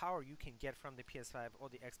get the power you can get from the PS5 or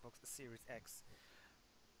the Xbox Series X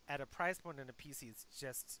at a price point in a PC is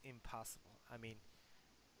just impossible. I mean,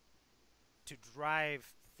 to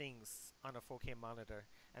drive things on a 4K monitor,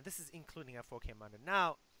 and this is including a 4K monitor.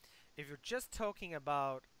 Now, if you're just talking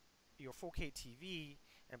about your 4K TV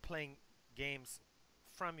and playing games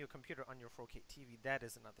from your computer on your 4K TV, that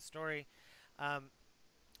is another story.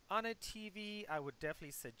 On a TV, I would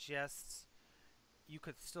definitely suggest you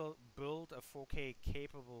could still build a 4K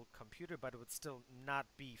capable computer, but it would still not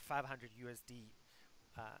be 500 USD.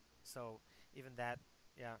 So even that,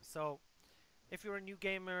 yeah. So if you're a new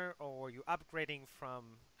gamer or you're upgrading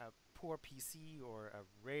from a poor PC or a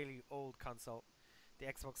really old console, the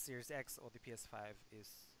Xbox Series X or the PS5 is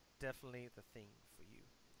definitely the thing for you.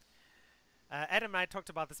 Adam and I talked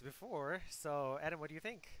about this before, so Adam, what do you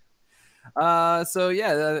think? So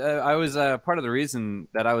yeah, I was part of the reason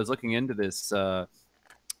that I was looking into this. I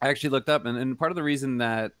actually looked up, and part of the reason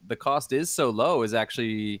that the cost is so low is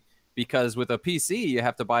actually because with a PC you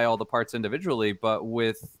have to buy all the parts individually, but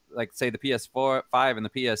with, like, say, the PS4, 5, and the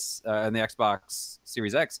PS and the Xbox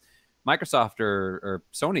Series X, Microsoft or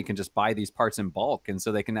Sony can just buy these parts in bulk, and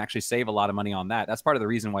so they can actually save a lot of money on that. That's part of the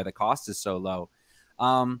reason why the cost is so low.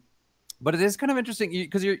 But it is kind of interesting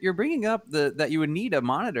because you're bringing up that you would need a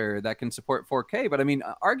monitor that can support 4K. But I mean,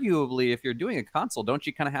 arguably, if you're doing a console, don't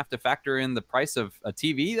you kind of have to factor in the price of a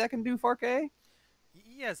TV that can do 4K?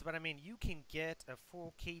 Yes, but I mean, you can get a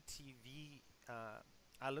 4K TV.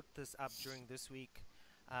 I looked this up during this week.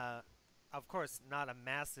 Of course, not a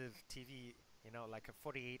massive TV, like a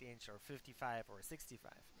 48-inch or 55 or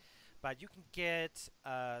 65. But you can get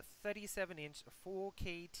a 37-inch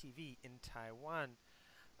 4K TV in Taiwan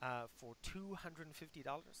for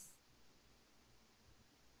 $250.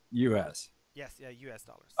 US. Yes, yeah, US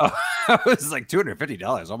dollars. Oh, it was like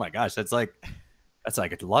 $250. Oh my gosh, that's like a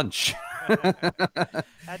lunch.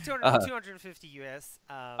 250 US.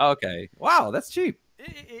 Okay. Wow, that's cheap.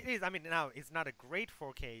 It is. I mean, now it's not a great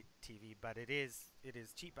 4K TV, but it is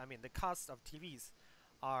cheap. I mean, the cost of TVs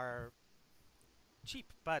are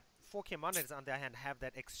cheap, but 4K monitors, on the other hand, have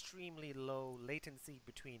that extremely low latency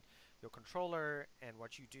between your controller and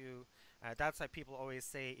what you do. That's why people always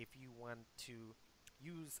say if you want to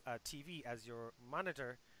use a TV as your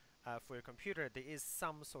monitor for your computer, there is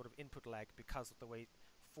some sort of input lag because of the way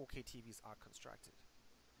 4K TVs are constructed.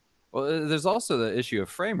 Well, there's also the issue of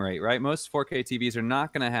frame rate, right? Most 4K TVs are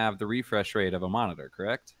not going to have the refresh rate of a monitor,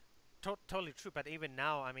 correct? Totally true, but even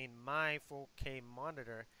now, I mean, my 4K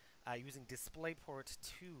monitor using DisplayPort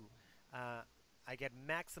 2, I get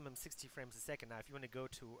maximum 60 frames a second. Now, if you want to go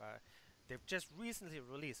to, they've just recently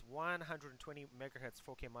released 120 megahertz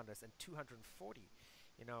 4K monitors and 240.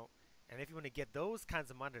 you know. And if you want to get those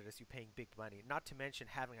kinds of monitors, you're paying big money. Not to mention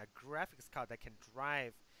having a graphics card that can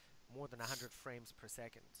drive more than 100 frames per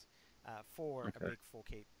second for a Okay. big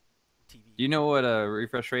 4K TV. Do you know what a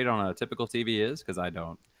refresh rate on a typical TV is? Because I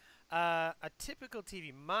don't. A typical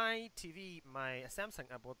TV, my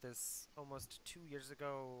Samsung, I bought this almost 2 years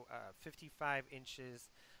ago, 55 inches,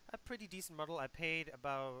 a pretty decent model. I paid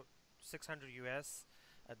about 600 US.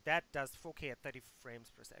 That does 4K at 30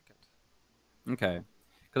 frames per second. Okay.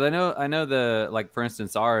 Because I know the, like, for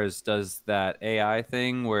instance, ours does that AI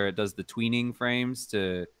thing where it does the tweening frames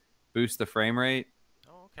to boost the frame rate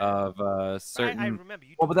Oh, okay. of But I certain. remember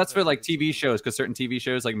you Well, do but that's have for a like pretty TV shows, because certain TV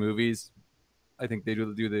shows like movies, I think they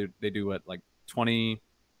do what, like 20,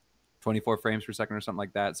 24 frames per second or something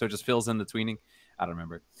like that. So it just fills in the tweening. I don't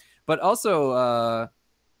remember. But also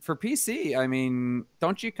for PC, I mean,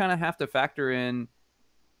 don't you kind of have to factor in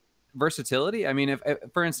versatility? I mean, if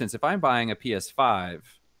for instance, if I'm buying a PS5,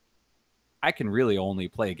 I can really only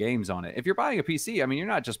play games on it. If you're buying a PC, I mean, you're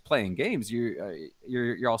not just playing games.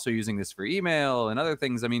 You're also using this for email and other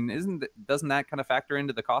things. I mean, doesn't that kind of factor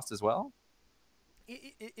into the cost as well?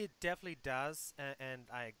 It definitely does, and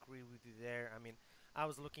I agree with you there. I mean, I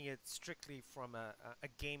was looking at strictly from a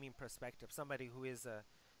gaming perspective, somebody who is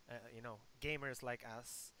gamers like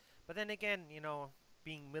us. But then again,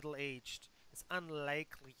 being middle-aged, it's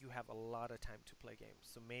unlikely you have a lot of time to play games.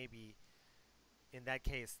 So maybe in that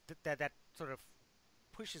case, that sort of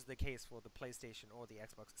pushes the case for the PlayStation or the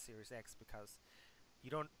Xbox Series X, because you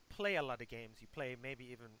don't play a lot of games. You play maybe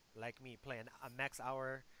even like me, play a max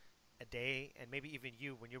hour a day, and maybe even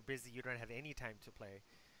you, when you're busy, you don't have any time to play.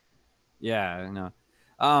 Yeah, I know.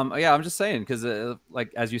 Yeah, I'm just saying because,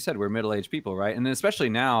 like as you said, we're middle-aged people, right? And especially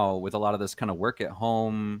now with a lot of this kind of work at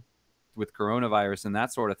home with coronavirus and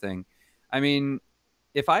that sort of thing. I mean,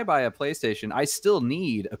 if I buy a PlayStation, I still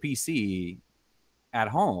need a PC at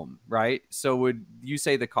home, right? So would you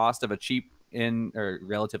say the cost of a cheap in or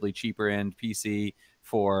relatively cheaper end PC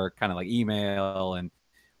for kind of like email and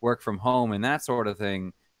work from home and that sort of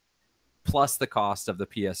thing, plus the cost of the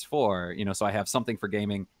PS4, so I have something for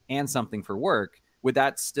gaming and something for work, would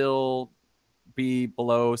that still be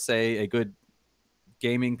below, say, a good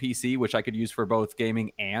gaming PC, which I could use for both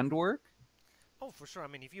gaming and work? Oh, for sure. I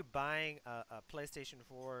mean, if you're buying a PlayStation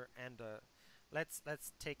 4 and let's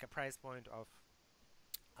take a price point of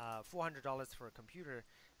 $400 for a computer.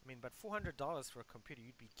 I mean, but $400 for a computer,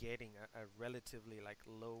 you'd be getting a relatively like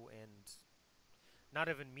low end, not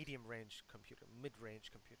even medium range computer, mid range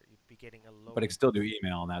computer. You'd be getting a low. But it could still do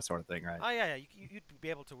email and that sort of thing, right? Oh yeah, yeah. You'd be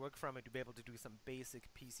able to work from it. You'd be able to do some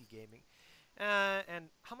basic PC gaming. And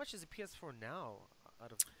how much is a PS4 now?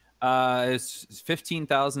 Out of It's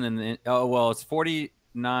 15,000 and oh well, it's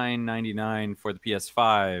 49.99 for the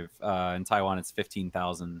PS5. In Taiwan, it's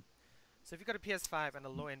 15,000. So if you got a PS5 and a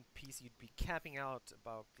low-end PC, you'd be capping out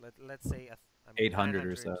about let's say 800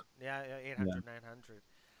 or so. Yeah, yeah, 800, 900.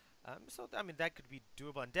 So I mean that could be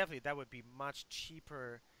doable, and definitely that would be much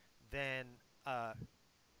cheaper than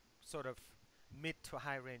sort of mid to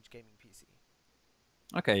high range gaming PC.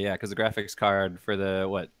 Okay, yeah, because the graphics card for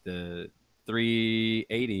the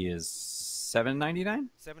 380 is 799.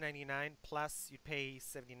 799 plus you'd pay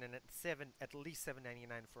 79 at least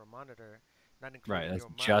 799 for a monitor, not Right, including that's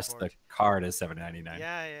your just the motherboard. card is 799.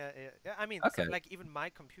 Yeah, yeah, yeah. Yeah, I mean, so Okay. like even my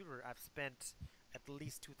computer, I've spent at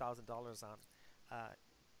least $2,000 on,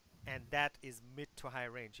 and that is mid to high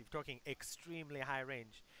range. If you're talking extremely high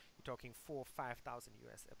range, you're talking 4,000 or 5,000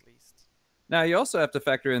 US at least. Now you also have to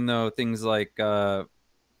factor in though things like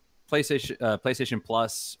PlayStation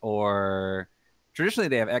Plus, or traditionally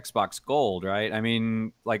they have Xbox Gold, right? I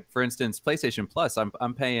mean, like for instance, PlayStation Plus,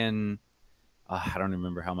 I'm paying. I don't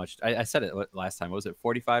remember how much. I said it last time. What was it,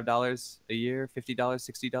 $45 a year, $50,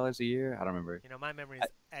 $60 a year? I don't remember. You know, my memory is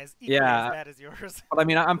as equally as bad as yours. But I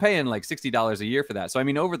mean, I'm paying like $60 a year for that. So I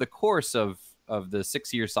mean, over the course of the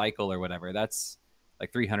 6-year cycle or whatever, that's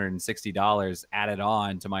like $360 added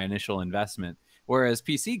on to my initial investment. Whereas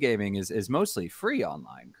PC gaming is mostly free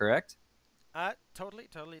online, correct? Totally.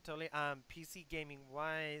 PC gaming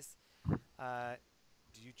wise,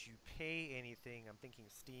 did you pay anything? I'm thinking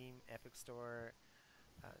Steam, Epic Store.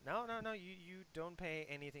 No. You don't pay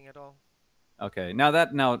anything at all. Okay. Now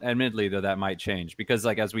admittedly though, that might change because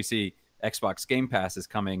like as we see, Xbox Game Pass is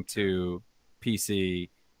coming to PC,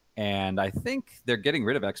 and I think they're getting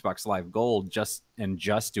rid of Xbox Live Gold just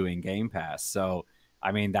doing Game Pass. So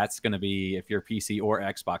I mean, that's going to be, if you're PC or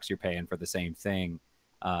Xbox, you're paying for the same thing.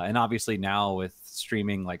 And obviously now with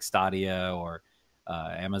streaming like Stadia or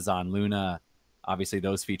Amazon Luna, obviously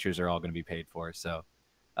those features are all going to be paid for. So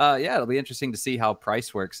yeah, it'll be interesting to see how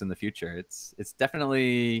price works in the future. It's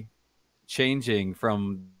definitely changing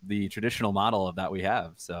from the traditional model of that we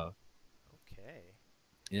have. So Okay.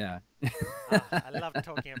 yeah. I love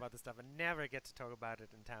talking about this stuff. I never get to talk about it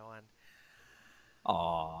in Taiwan.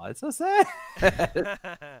 Aw, it's so sad.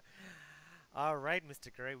 All right,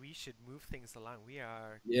 Mr. Gray, we should move things along. We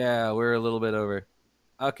are. Yeah, we're a little bit over.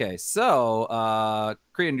 Okay, so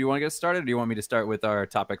Crian, do you want to get started, or do you want me to start with our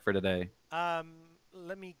topic for today?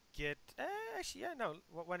 Let me get. Actually, yeah, no.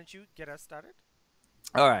 Why don't you get us started?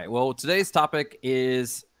 All right. Well, today's topic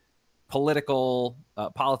is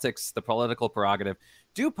politics, the political prerogative.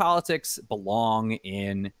 Do politics belong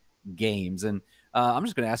in games? And I'm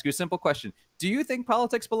just going to ask you a simple question. Do you think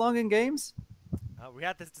politics belong in games? We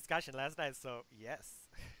had this discussion last night, so yes.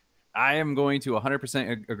 I am going to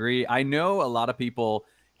 100% agree. I know a lot of people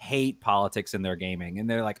hate politics in their gaming, and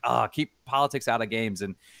they're like, "Oh, keep politics out of games."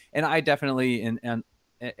 And I definitely and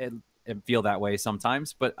feel that way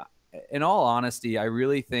sometimes. But in all honesty, I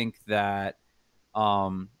really think that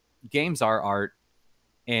games are art,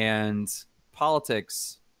 and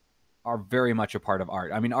politics are very much a part of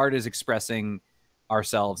art. I mean, art is expressing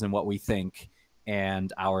ourselves and what we think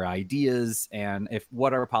and our ideas. And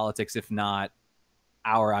what are politics if not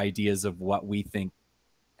our ideas of what we think,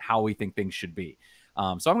 how we think things should be?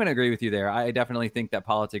 So I'm going to agree with you there. I definitely think that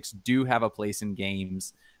politics do have a place in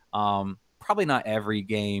games. Probably not every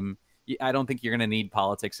game. I don't think you're going to need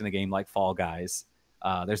politics in a game like Fall Guys.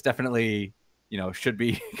 There's definitely, should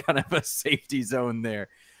be kind of a safety zone there.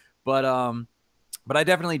 But I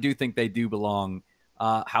definitely do think they do belong.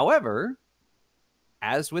 However,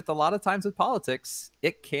 as with a lot of times with politics,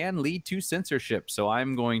 it can lead to censorship. So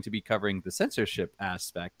I'm going to be covering the censorship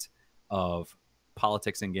aspect of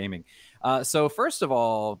politics and gaming. So first of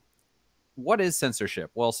all, what is censorship?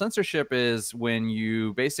 Well, censorship is when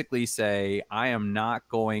you basically say, I am not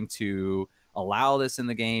going to allow this in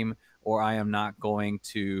the game, or I am not going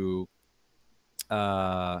to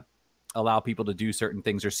allow people to do certain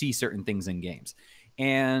things or see certain things in games.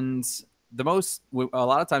 And a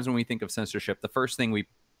lot of times when we think of censorship, the first thing we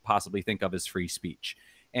possibly think of is free speech.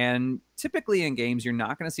 And typically in games, you're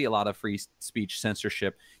not going to see a lot of free speech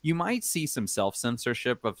censorship. You might see some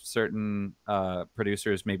self-censorship of certain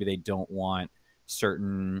producers. Maybe they don't want they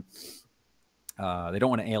don't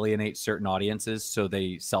want to alienate certain audiences, so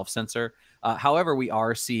they self-censor. However, we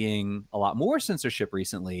are seeing a lot more censorship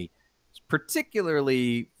recently,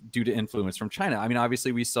 particularly due to influence from China. I mean,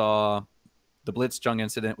 obviously we saw the Blitzchung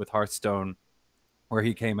incident with Hearthstone, where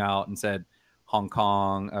he came out and said Hong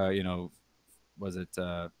Kong, was it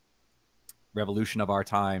revolution of our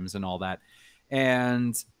times and all that,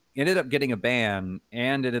 and ended up getting a ban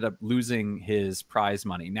and ended up losing his prize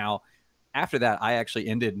money. Now, after that, I actually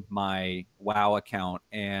ended my WoW account,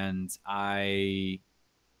 and I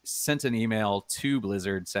sent an email to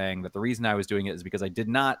Blizzard saying that the reason I was doing it is because I did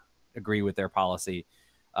not agree with their policy,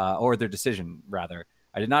 or their decision, rather.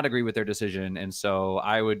 I did not agree with their decision, and so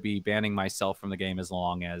I would be banning myself from the game as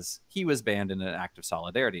long as he was banned in an act of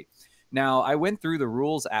solidarity. Now, I went through the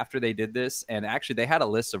rules after they did this, and actually they had a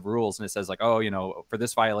list of rules, and it says like, oh, for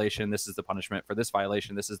this violation, this is the punishment. For this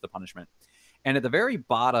violation, this is the punishment. And at the very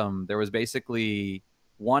bottom, there was basically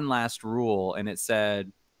one last rule, and it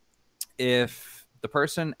said, if the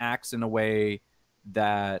person acts in a way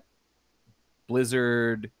that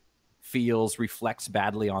Blizzard feels reflects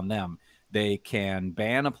badly on them, they can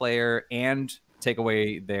ban a player and take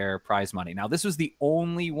away their prize money. Now, this was the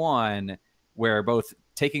only one where both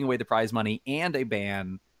taking away the prize money and a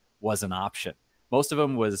ban was an option. Most of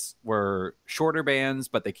them were shorter bans,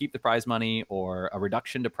 but they keep the prize money, or a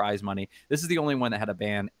reduction to prize money. This is the only one that had a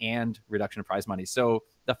ban and reduction of prize money. So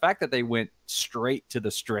the fact that they went straight to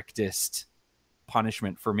the strictest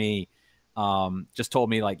punishment for me just told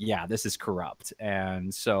me, like, yeah, this is corrupt.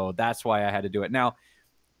 And so that's why I had to do it. Now,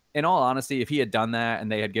 in all honesty, if he had done that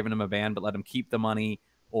and they had given him a ban but let him keep the money,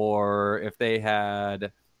 or if they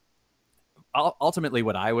had, ultimately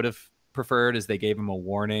what I would have preferred is they gave him a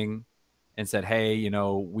warning and said, hey,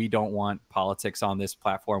 we don't want politics on this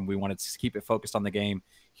platform. We want to keep it focused on the game.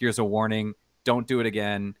 Here's a warning. Don't do it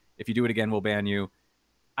again. If you do it again, we'll ban you.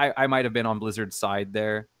 I might have been on Blizzard's side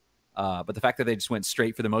there. But the fact that they just went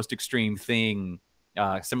straight for the most extreme thing,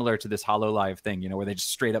 similar to this Hololive thing, where they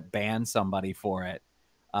just straight up ban somebody for it,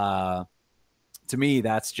 to me,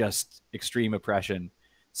 that's just extreme oppression.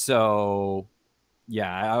 So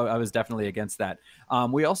yeah, I was definitely against that.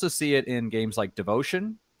 We also see it in games like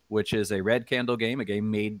Devotion, which is a Red Candle game, a game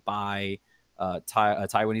made by a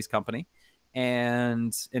Taiwanese company.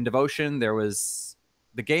 And in Devotion,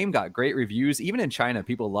 the game got great reviews. Even in China,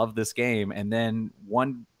 people love this game. And then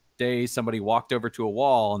one day somebody walked over to a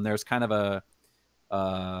wall, and there's kind of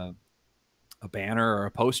a banner or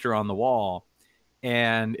a poster on the wall.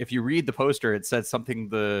 And if you read the poster, it said something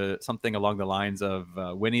along the lines of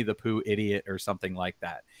Winnie the Pooh idiot or something like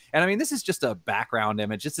that. And I mean, this is just a background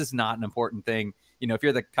image. This is not an important thing. You know, if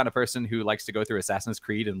you're the kind of person who likes to go through Assassin's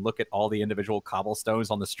Creed and look at all the individual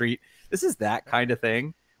cobblestones on the street, this is that kind of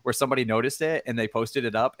thing where somebody noticed it and they posted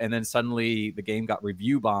it up, and then suddenly the game got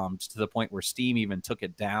review bombed to the point where Steam even took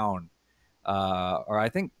it down. Or I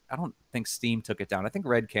don't think Steam took it down. I think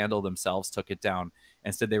Red Candle themselves took it down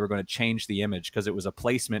and said they were going to change the image because it was a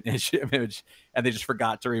placement image, and they just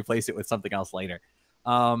forgot to replace it with something else later.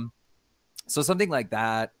 So something like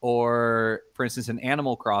that, or for instance, in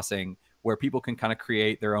Animal Crossing, where people can kind of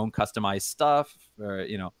create their own customized stuff, or,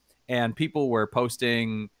 you know, and people were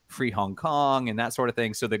posting free Hong Kong and that sort of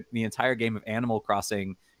thing. So the entire game of Animal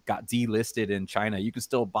Crossing got delisted in China. You can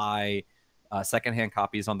still buy secondhand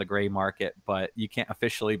copies on the gray market, but you can't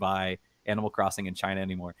officially buy Animal Crossing in China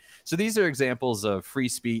anymore. So these are examples of free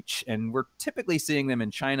speech, and we're typically seeing them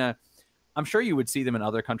in China. I'm sure you would see them in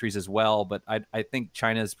other countries as well, but I think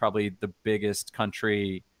China is probably the biggest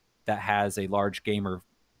country that has a large gamer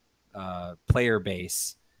player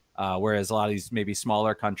base, whereas a lot of these maybe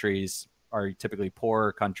smaller countries are typically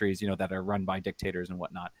poorer countries, you know, that are run by dictators and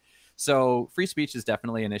whatnot. So free speech is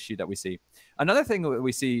definitely an issue that we see. Another thing that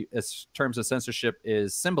we see in terms of censorship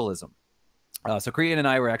is symbolism. So Crian and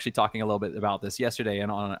I were actually talking a little bit about this yesterday and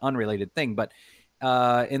on an unrelated thing, but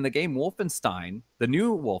in the game Wolfenstein, the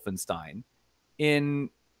new Wolfenstein, in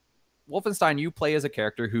Wolfenstein, you play as a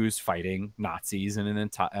character who's fighting Nazis in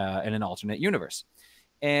an alternate universe.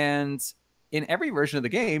 And in every version of the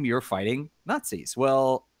game, you're fighting Nazis.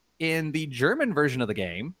 Well, in the German version of the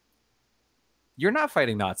game, you're not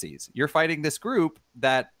fighting Nazis. You're fighting this group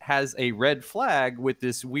that has a red flag with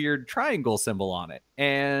this weird triangle symbol on it.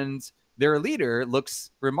 And their leader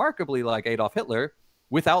looks remarkably like Adolf Hitler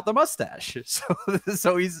without the mustache.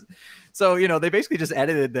 So you know, they basically just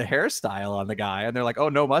edited the hairstyle on the guy, and they're like, oh,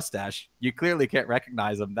 no mustache. You clearly can't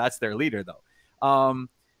recognize him. That's their leader, though.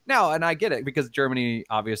 Now, and I get it, because Germany,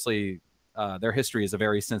 obviously, their history is a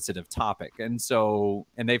very sensitive topic. And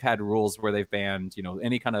they've had rules where they've banned, you know,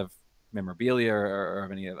 any kind of memorabilia or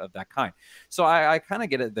any of that kind. So I kind of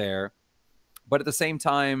get it there. But at the same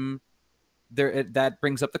time, that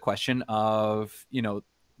brings up the question of, you know,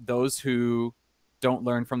 those who don't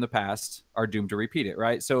learn from the past are doomed to repeat it,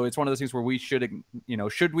 right? So it's one of those things where we should, you know,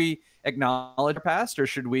 should we acknowledge our past, or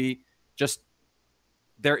should we just,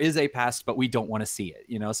 there is a past, but we don't want to see it,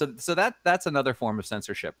 you know? So that's another form of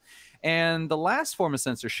censorship. And the last form of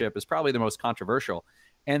censorship is probably the most controversial,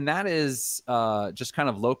 and that is just kind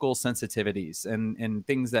of local sensitivities and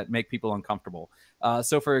things that make people uncomfortable.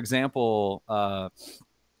 So for example,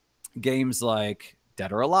 games like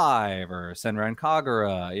Dead or Alive or Senran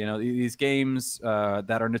Kagura, you know, these games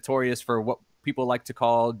that are notorious for what people like to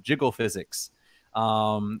call jiggle physics. A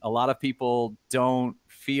lot of people don't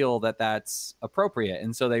feel that that's appropriate,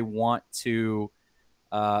 and so they want to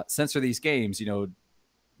censor these games. You know,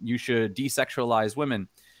 you should desexualize women.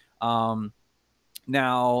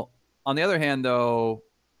 Now, on the other hand, though,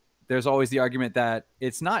 there's always the argument that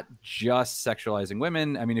it's not just sexualizing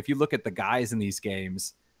women. I mean, if you look at the guys in these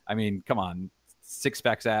games, I mean, come on,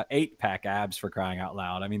 8-pack abs, for crying out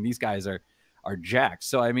loud. I mean, these guys are jacked.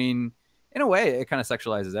 So, I mean, in a way, it kind of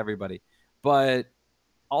sexualizes everybody. But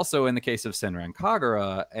also in the case of Senran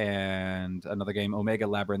Kagura and another game, Omega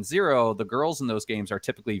Labyrinth Zero, the girls in those games are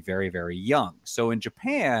typically very, very young. So in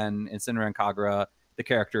Japan, in Senran Kagura, the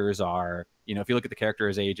characters are, you know, if you look at the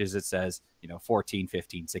characters' ages, it says, you know, 14,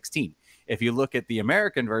 15, 16. If you look at the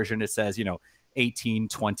American version, it says, you know, 18,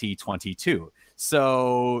 20, 22.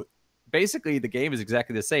 So basically the game is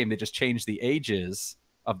exactly the same. They just changed the ages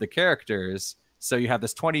of the characters. So you have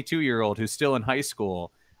this 22-year-old who's still in high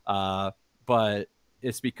school, but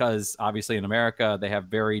it's because obviously in America they have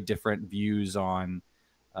very different views on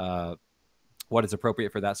what is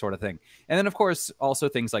appropriate for that sort of thing. And then, of course, also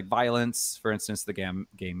things like violence. For instance, the game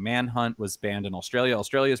Manhunt was banned in Australia.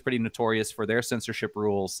 Australia is pretty notorious for their censorship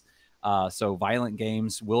rules. So violent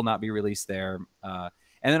games will not be released there. And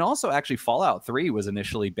then also, actually, Fallout 3 was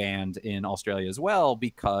initially banned in Australia as well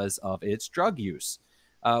because of its drug use,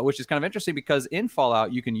 which is kind of interesting because in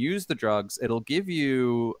Fallout, you can use the drugs. It'll give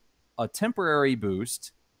you a temporary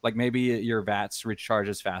boost, like maybe your VATS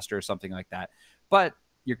recharges faster or something like that. But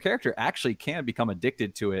your character actually can become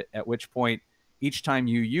addicted to it, at which point each time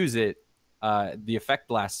you use it, the effect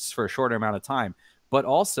lasts for a shorter amount of time. But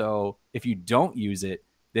also, if you don't use it,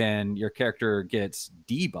 then your character gets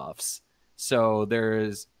debuffs. So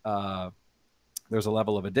there's a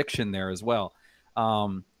level of addiction there as well.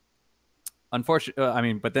 unfortunately, I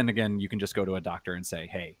mean, but then again, you can just go to a doctor and say,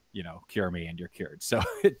 hey, cure me, and you're cured. So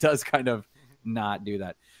it does kind of not do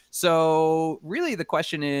that. So really the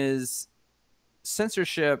question is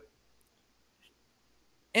censorship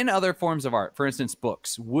in other forms of art. For instance,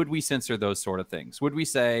 books. Would we censor those sort of things? Would we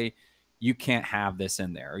say you can't have this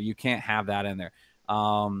in there, or you can't have that in there?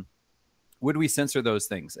 Would we censor those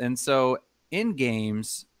things? And so in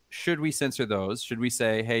games, should we censor those? Should we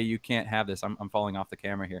say, hey, you can't have this? I'm falling off the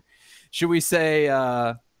camera here. Should we say,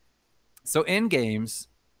 so in games,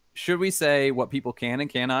 should we say what people can and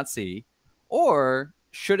cannot see? Or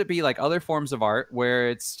should it be like other forms of art where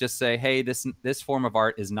it's just say, hey, this form of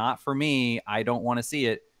art is not for me. I don't want to see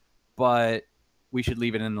it, but we should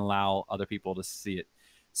leave it and allow other people to see it.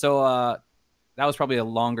 So that was probably a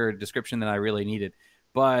longer description than I really needed.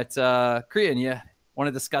 But Crian, yeah, want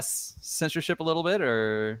to discuss censorship a little bit,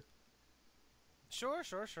 or? Sure.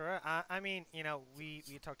 I mean, we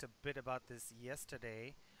talked a bit about this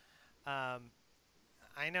yesterday. I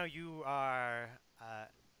know you are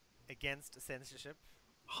against censorship.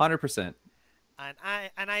 100%. And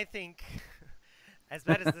I think, as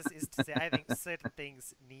bad as this is to say, I think certain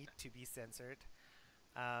things need to be censored.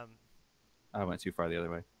 I went too far the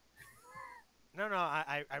other way. No,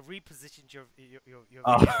 I repositioned your video.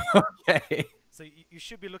 Oh, okay. So you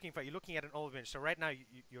should be looking for. You're looking at an old image. So right now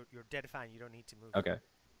you're dead fine. You don't need to move. Okay.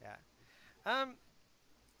 Yeah.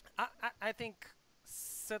 I think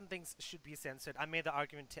certain things should be censored. I made the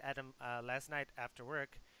argument to Adam last night after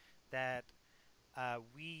work that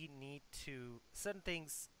certain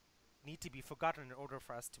things need to be forgotten in order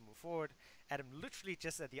for us to move forward. Adam literally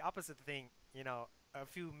just said the opposite thing. A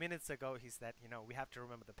few minutes ago he said, we have to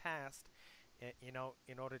remember the past.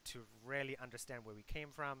 In order to really understand where we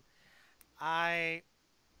came from.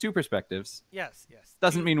 Two perspectives. Yes.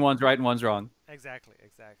 Doesn't mean one's right and one's wrong. Exactly.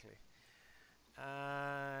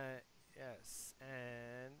 Yes,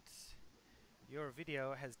 and your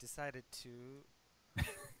video has decided to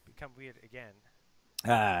become weird again.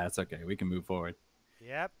 That's okay. We can move forward.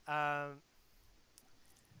 Yep.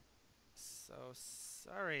 So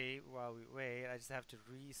sorry while we wait. I just have to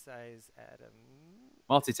resize Adam.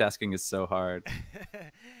 Multitasking is so hard.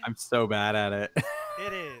 I'm so bad at it.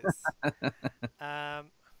 It is.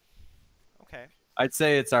 Okay. I'd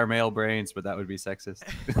say it's our male brains, but that would be sexist.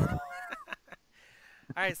 All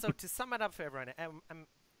right. So to sum it up for everyone,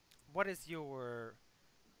 what is your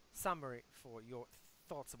summary for your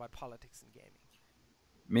thoughts about politics in gaming?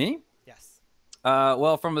 Me? Yes.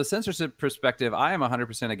 Well, from a censorship perspective, I am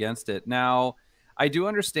 100% against it. Now, I do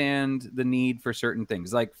understand the need for certain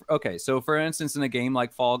things. Like, okay, so for instance, in a game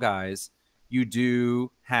like Fall Guys, you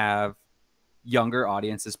do have younger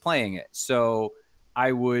audiences playing it. So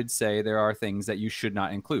I would say there are things that you should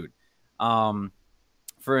not include.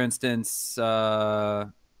 For instance,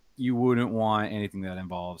 you wouldn't want anything that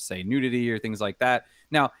involves, say, nudity or things like that.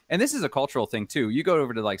 Now, and this is a cultural thing too. You go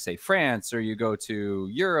over to, like, say, France, or you go to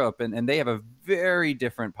Europe, and they have a very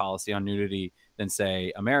different policy on nudity than,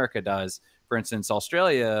 say, America does. For instance,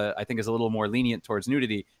 Australia, I think, is a little more lenient towards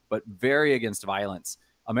nudity, but very against violence.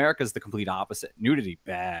 America's the complete opposite. Nudity,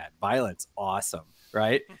 bad. Violence, awesome,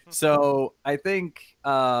 right? So I think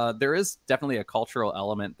there is definitely a cultural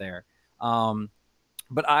element there.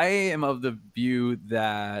 But I am of the view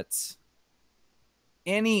that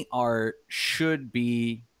any art should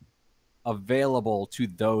be available to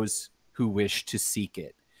those who wish to seek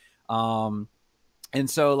it. And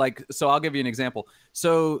so, so I'll give you an example.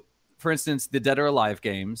 So, for instance, the Dead or Alive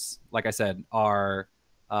games, like I said, are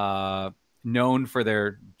known for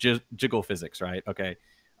their jiggle physics, right? Okay.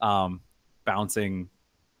 Bouncing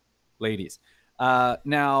ladies.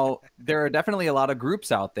 Now, there are definitely a lot of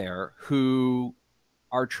groups out there who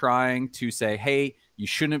are trying to say, hey, you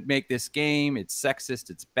shouldn't make this game. It's sexist.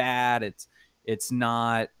 It's bad. It's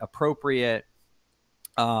not appropriate.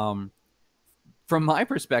 From my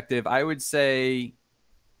perspective, I would say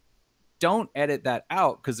don't edit that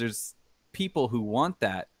out, because there's people who want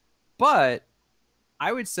that. But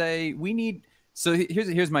I would say we need... So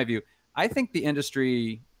here's my view. I think the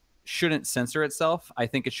industry shouldn't censor itself. I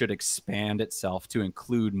think it should expand itself to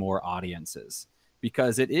include more audiences,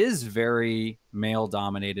 because it is very male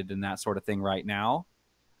dominated and that sort of thing right now.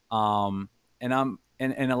 And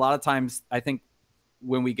a lot of times, I think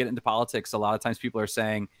when we get into politics, a lot of times people are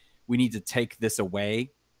saying we need to take this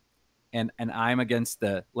away. And I'm against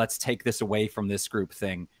the let's take this away from this group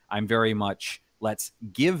thing. I'm very much let's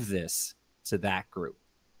give this to that group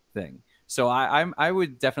thing. So I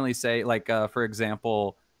would definitely say, like, for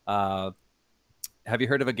example, have you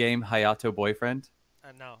heard of a game, Hayato Boyfriend?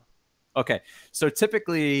 No. Okay. So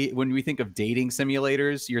typically when we think of dating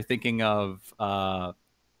simulators, you're thinking of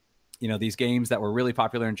you know, these games that were really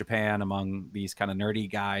popular in Japan among these kind of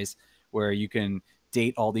nerdy guys, where you can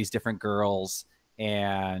date all these different girls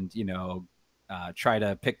and, you know, try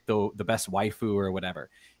to pick the best waifu or whatever.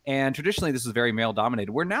 And traditionally, this was very male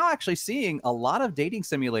dominated. We're now actually seeing a lot of dating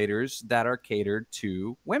simulators that are catered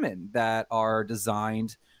to women, that are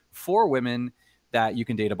designed for women, that you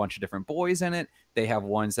can date a bunch of different boys in it. They have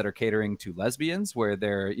ones that are catering to lesbians, where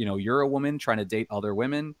they're, you know, you're a woman trying to date other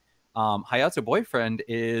women. Hayato Boyfriend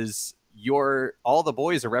is all the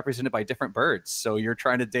boys are represented by different birds. So you're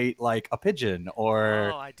trying to date like a pigeon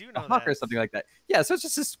or I do a know hawk that. or something like that. Yeah, so it's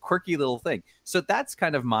just this quirky little thing. So that's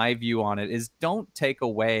kind of my view on it, is don't take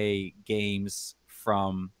away games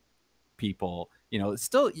from people. You know,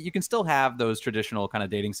 still, you can still have those traditional kind of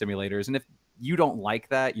dating simulators, and if you don't like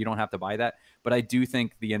that, you don't have to buy that. But I do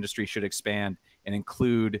think the industry should expand and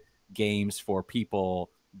include games for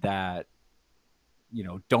people that, you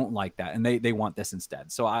know, don't like that and they want this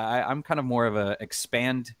instead. So I'm kind of more of a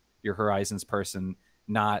expand your horizons person,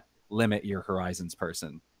 not limit your horizons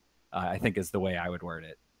person. I think is the way I would word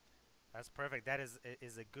it. That's perfect. That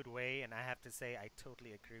is a good way, and I have to say I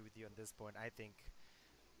totally agree with you on this point. I think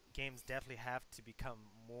games definitely have to become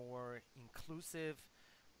more inclusive,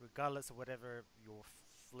 regardless of whatever your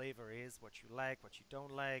flavor is, what you like, what you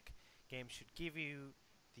don't like. Games should give you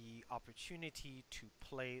the opportunity to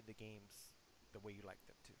play the games the way you like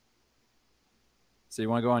them to. So you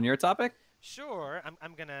want to go on your topic? Sure,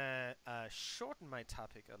 I'm gonna shorten my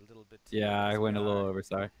topic a little bit today Yeah, I because went a little over.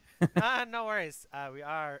 Sorry. no worries. We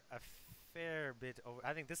are a fair bit over.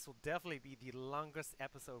 I think this will definitely be the longest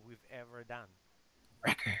episode we've ever done.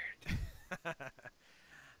 Record.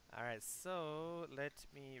 All right, so let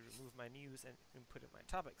me remove my news and input in my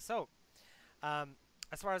topic. So,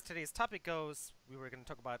 as far as today's topic goes, we were going to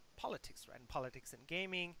talk about politics, right? And politics and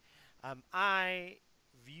gaming. I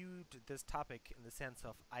viewed this topic in the sense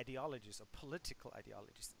of ideologies or political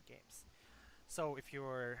ideologies in games. So if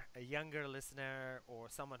you're a younger listener or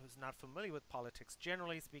someone who's not familiar with politics,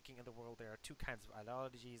 generally speaking in the world there are two kinds of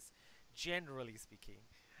ideologies, generally speaking.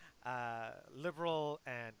 Liberal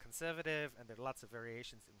and conservative, and there are lots of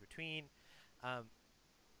variations in between. Um,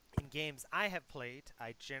 in games I have played,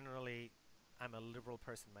 I'm a liberal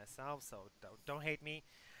person myself, so don't hate me.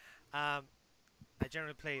 I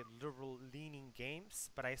generally play liberal-leaning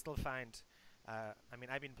games, but I still find, I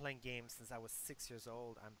mean, I've been playing games since I was 6 years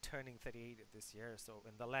old. I'm turning 38 this year, so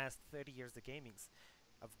in the last 30 years of games,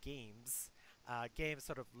 games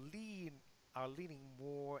sort of are leaning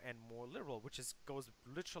more and more liberal, which goes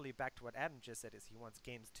literally back to what Adam just said, is he wants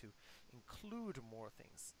games to include more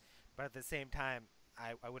things. But at the same time,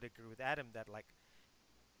 I would agree with Adam that, like,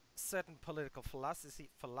 certain political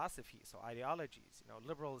philosophies or ideologies,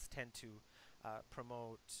 liberals tend to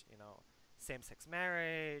promote, same-sex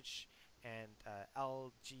marriage and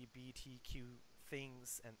LGBTQ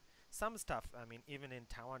things and some stuff. I mean, even in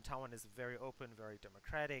Taiwan is very open, very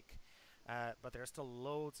democratic, but there are still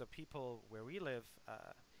loads of people where we live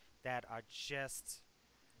that are just,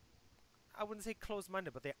 I wouldn't say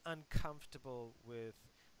closed-minded, but they're uncomfortable with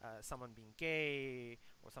someone being gay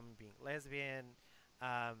or someone being lesbian.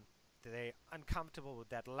 They're uncomfortable with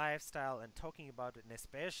that lifestyle and talking about it, and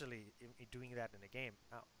especially doing that in a game.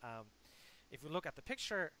 Now, if you look at the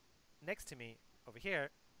picture next to me over here,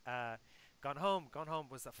 Gone Home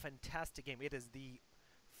was a fantastic game. It is the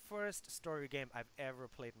first story game I've ever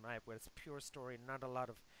played in my life, where it's pure story, not a lot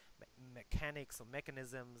of mechanics or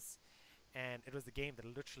mechanisms, and it was the game that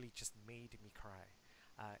literally just made me cry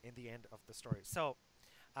in the end of the story. So,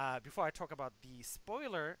 before I talk about the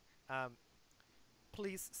spoiler,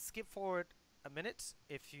 please skip forward a minute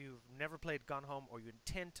if you've never played Gone Home or you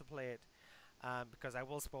intend to play it, because I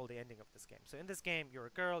will spoil the ending of this game. So in this game, you're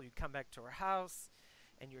a girl, you come back to her house,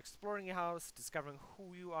 and you're exploring your house, discovering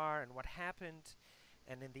who you are and what happened.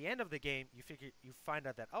 And in the end of the game, you find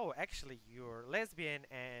out that, oh, actually you're lesbian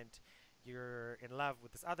and you're in love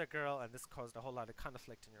with this other girl, and this caused a whole lot of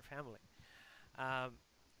conflict in your family.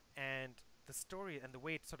 And the story and the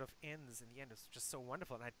way it sort of ends in the end is just so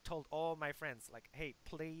wonderful. And I told all my friends, like, hey,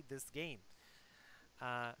 play this game.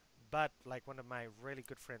 But like one of my really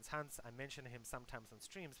good friends, Hans, I mention him sometimes on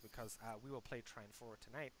streams because we will play Trine 4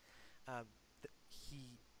 tonight.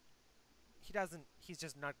 He's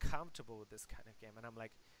just not comfortable with this kind of game. And I'm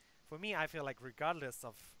like, for me, I feel like regardless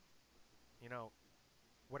of,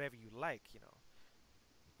 whatever you like,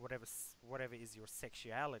 whatever is your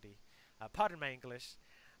sexuality, pardon my English,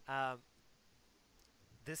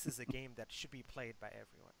 this is a game that should be played by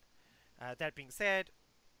everyone. That being said,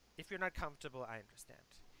 if you're not comfortable, I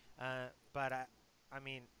understand. But I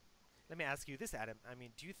mean, let me ask you this, Adam. I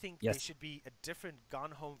mean, do you think Yes. there should be a different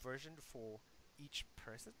Gone Home version for each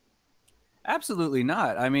person? Absolutely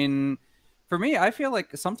not. I mean, for me, I feel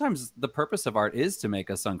like sometimes the purpose of art is to make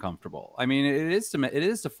us uncomfortable. I mean, it is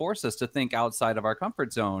to force us to think outside of our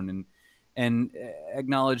comfort zone and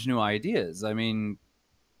acknowledge new ideas. I mean,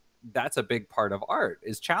 that's a big part of art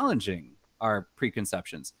is challenging our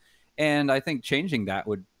preconceptions. And I think changing that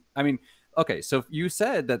would, I mean, okay, so you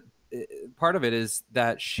said that part of it is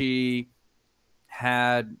that she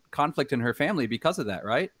had conflict in her family because of that,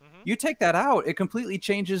 right? Mm-hmm. You take that out, it completely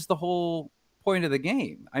changes the whole point of the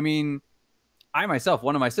game. I mean, I myself,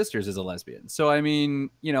 one of my sisters is a lesbian. So, I mean,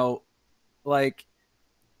 like,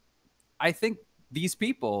 I think these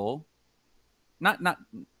people, not, not,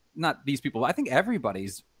 not these people, I think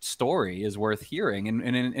everybody's story is worth hearing.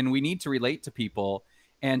 And we need to relate to people,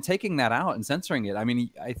 and taking that out and censoring it. I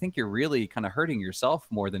mean, I think you're really kind of hurting yourself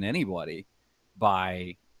more than anybody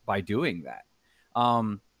by doing that.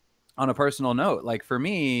 Um, on a personal note, like for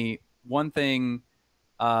me, one thing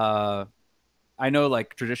uh, I know,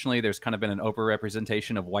 like traditionally, there's kind of been an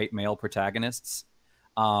overrepresentation of white male protagonists,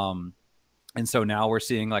 um, and so now we're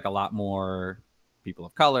seeing like a lot more people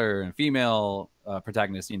of color and female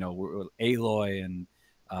protagonists. Aloy and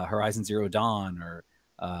Horizon Zero Dawn, or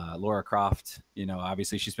Laura Croft.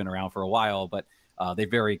 Obviously she's been around for a while, but they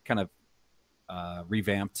very kind of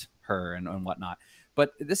revamped her and whatnot.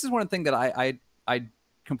 But this is one thing that I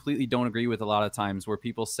completely don't agree with a lot of times, where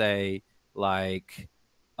people say like,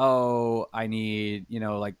 oh, I need,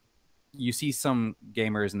 like, you see some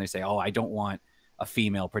gamers and they say, oh, I don't want a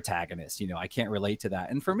female protagonist. I can't relate to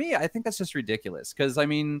that. And for me, I think that's just ridiculous. Because, I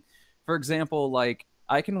mean, for example, like,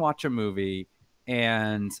 I can watch a movie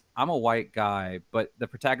and I'm a white guy, but the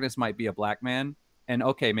protagonist might be a black man. And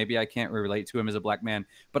okay, maybe I can't relate to him as a black man,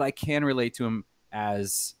 but I can relate to him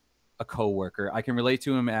as a coworker. I can relate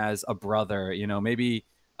to him as a brother. Maybe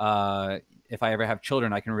if I ever have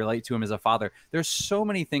children, I can relate to him as a father. There's so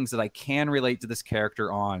many things that I can relate to this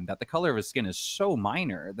character on, that the color of his skin is so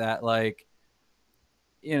minor that, like,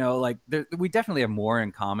 we definitely have more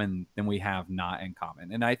in common than we have not in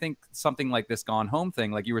common. And I think something like this Gone Home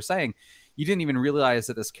thing, like you were saying, you didn't even realize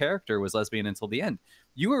that this character was lesbian until the end.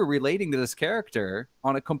 You were relating to this character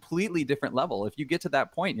on a completely different level. If you get to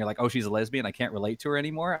that point and you're like, oh, she's a lesbian, I can't relate to her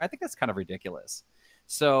anymore, I think that's kind of ridiculous.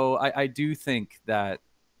 So I do think that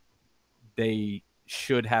they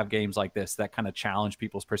should have games like this that kind of challenge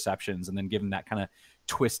people's perceptions, and then give them that kind of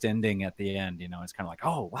twist ending at the end. It's kind of like,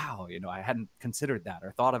 oh wow, I hadn't considered that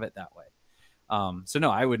or thought of it that way. So no,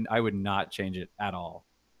 I would not change it at all.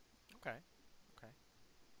 Okay. Okay.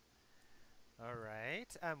 All right.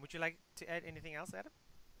 Would you like to add anything else, Adam?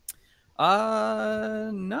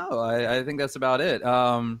 No, I think that's about it.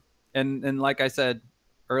 And like I said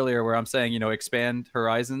earlier, where I'm saying, expand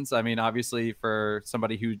horizons. I mean, obviously, for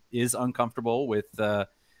somebody who is uncomfortable with a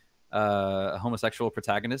homosexual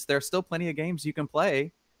protagonist, there are still plenty of games you can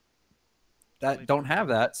play that don't have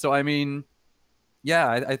that. So, I mean, yeah,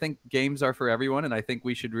 I think games are for everyone, and I think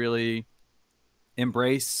we should really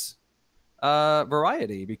embrace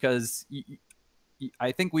variety, because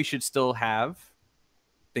I think we should still have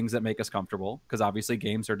things that make us comfortable, because obviously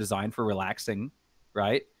games are designed for relaxing,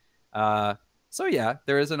 right? So yeah,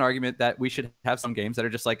 there is an argument that we should have some games that are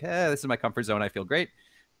just like, this is my comfort zone, I feel great.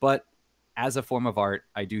 But as a form of art,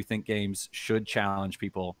 I do think games should challenge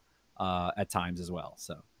people at times as well.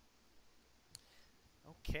 So.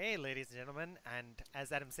 Okay, ladies and gentlemen, and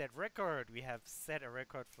as Adam said, we have set a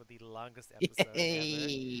record for the longest episode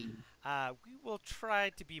ever. We will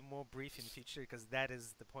try to be more brief in future, because that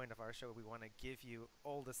is the point of our show. We want to give you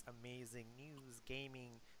all this amazing news,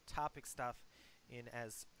 gaming, topic stuff in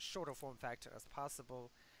as short a form factor as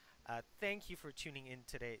possible. Thank you for tuning in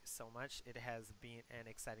today so much. It has been an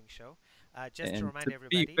exciting show. Just to remind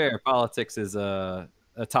everybody, be fair, politics is a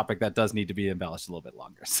topic that does need to be embellished a little bit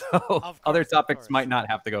longer. So other course, topics might not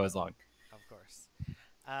have to go as long. Of course.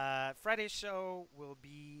 Friday's show will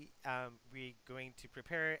be, we're going to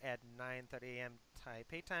prepare at 9:30 a.m.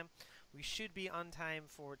 Taipei time. We should be on time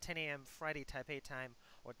for 10 a.m. Friday Taipei time,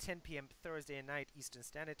 or 10 p.m. Thursday night Eastern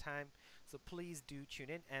Standard Time. So please do tune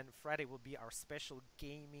in. And Friday will be our special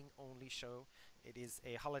gaming-only show. It is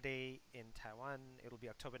a holiday in Taiwan. It'll be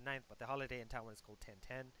October 9th, but the holiday in Taiwan is called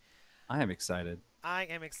 10/10. I am excited. I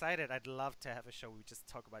am excited. I'd love to have a show where we just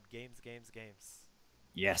talk about games.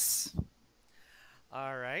 Yes.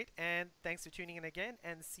 All right. And thanks for tuning in again.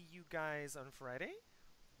 And see you guys on Friday.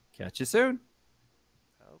 Catch you soon.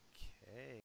 Okay.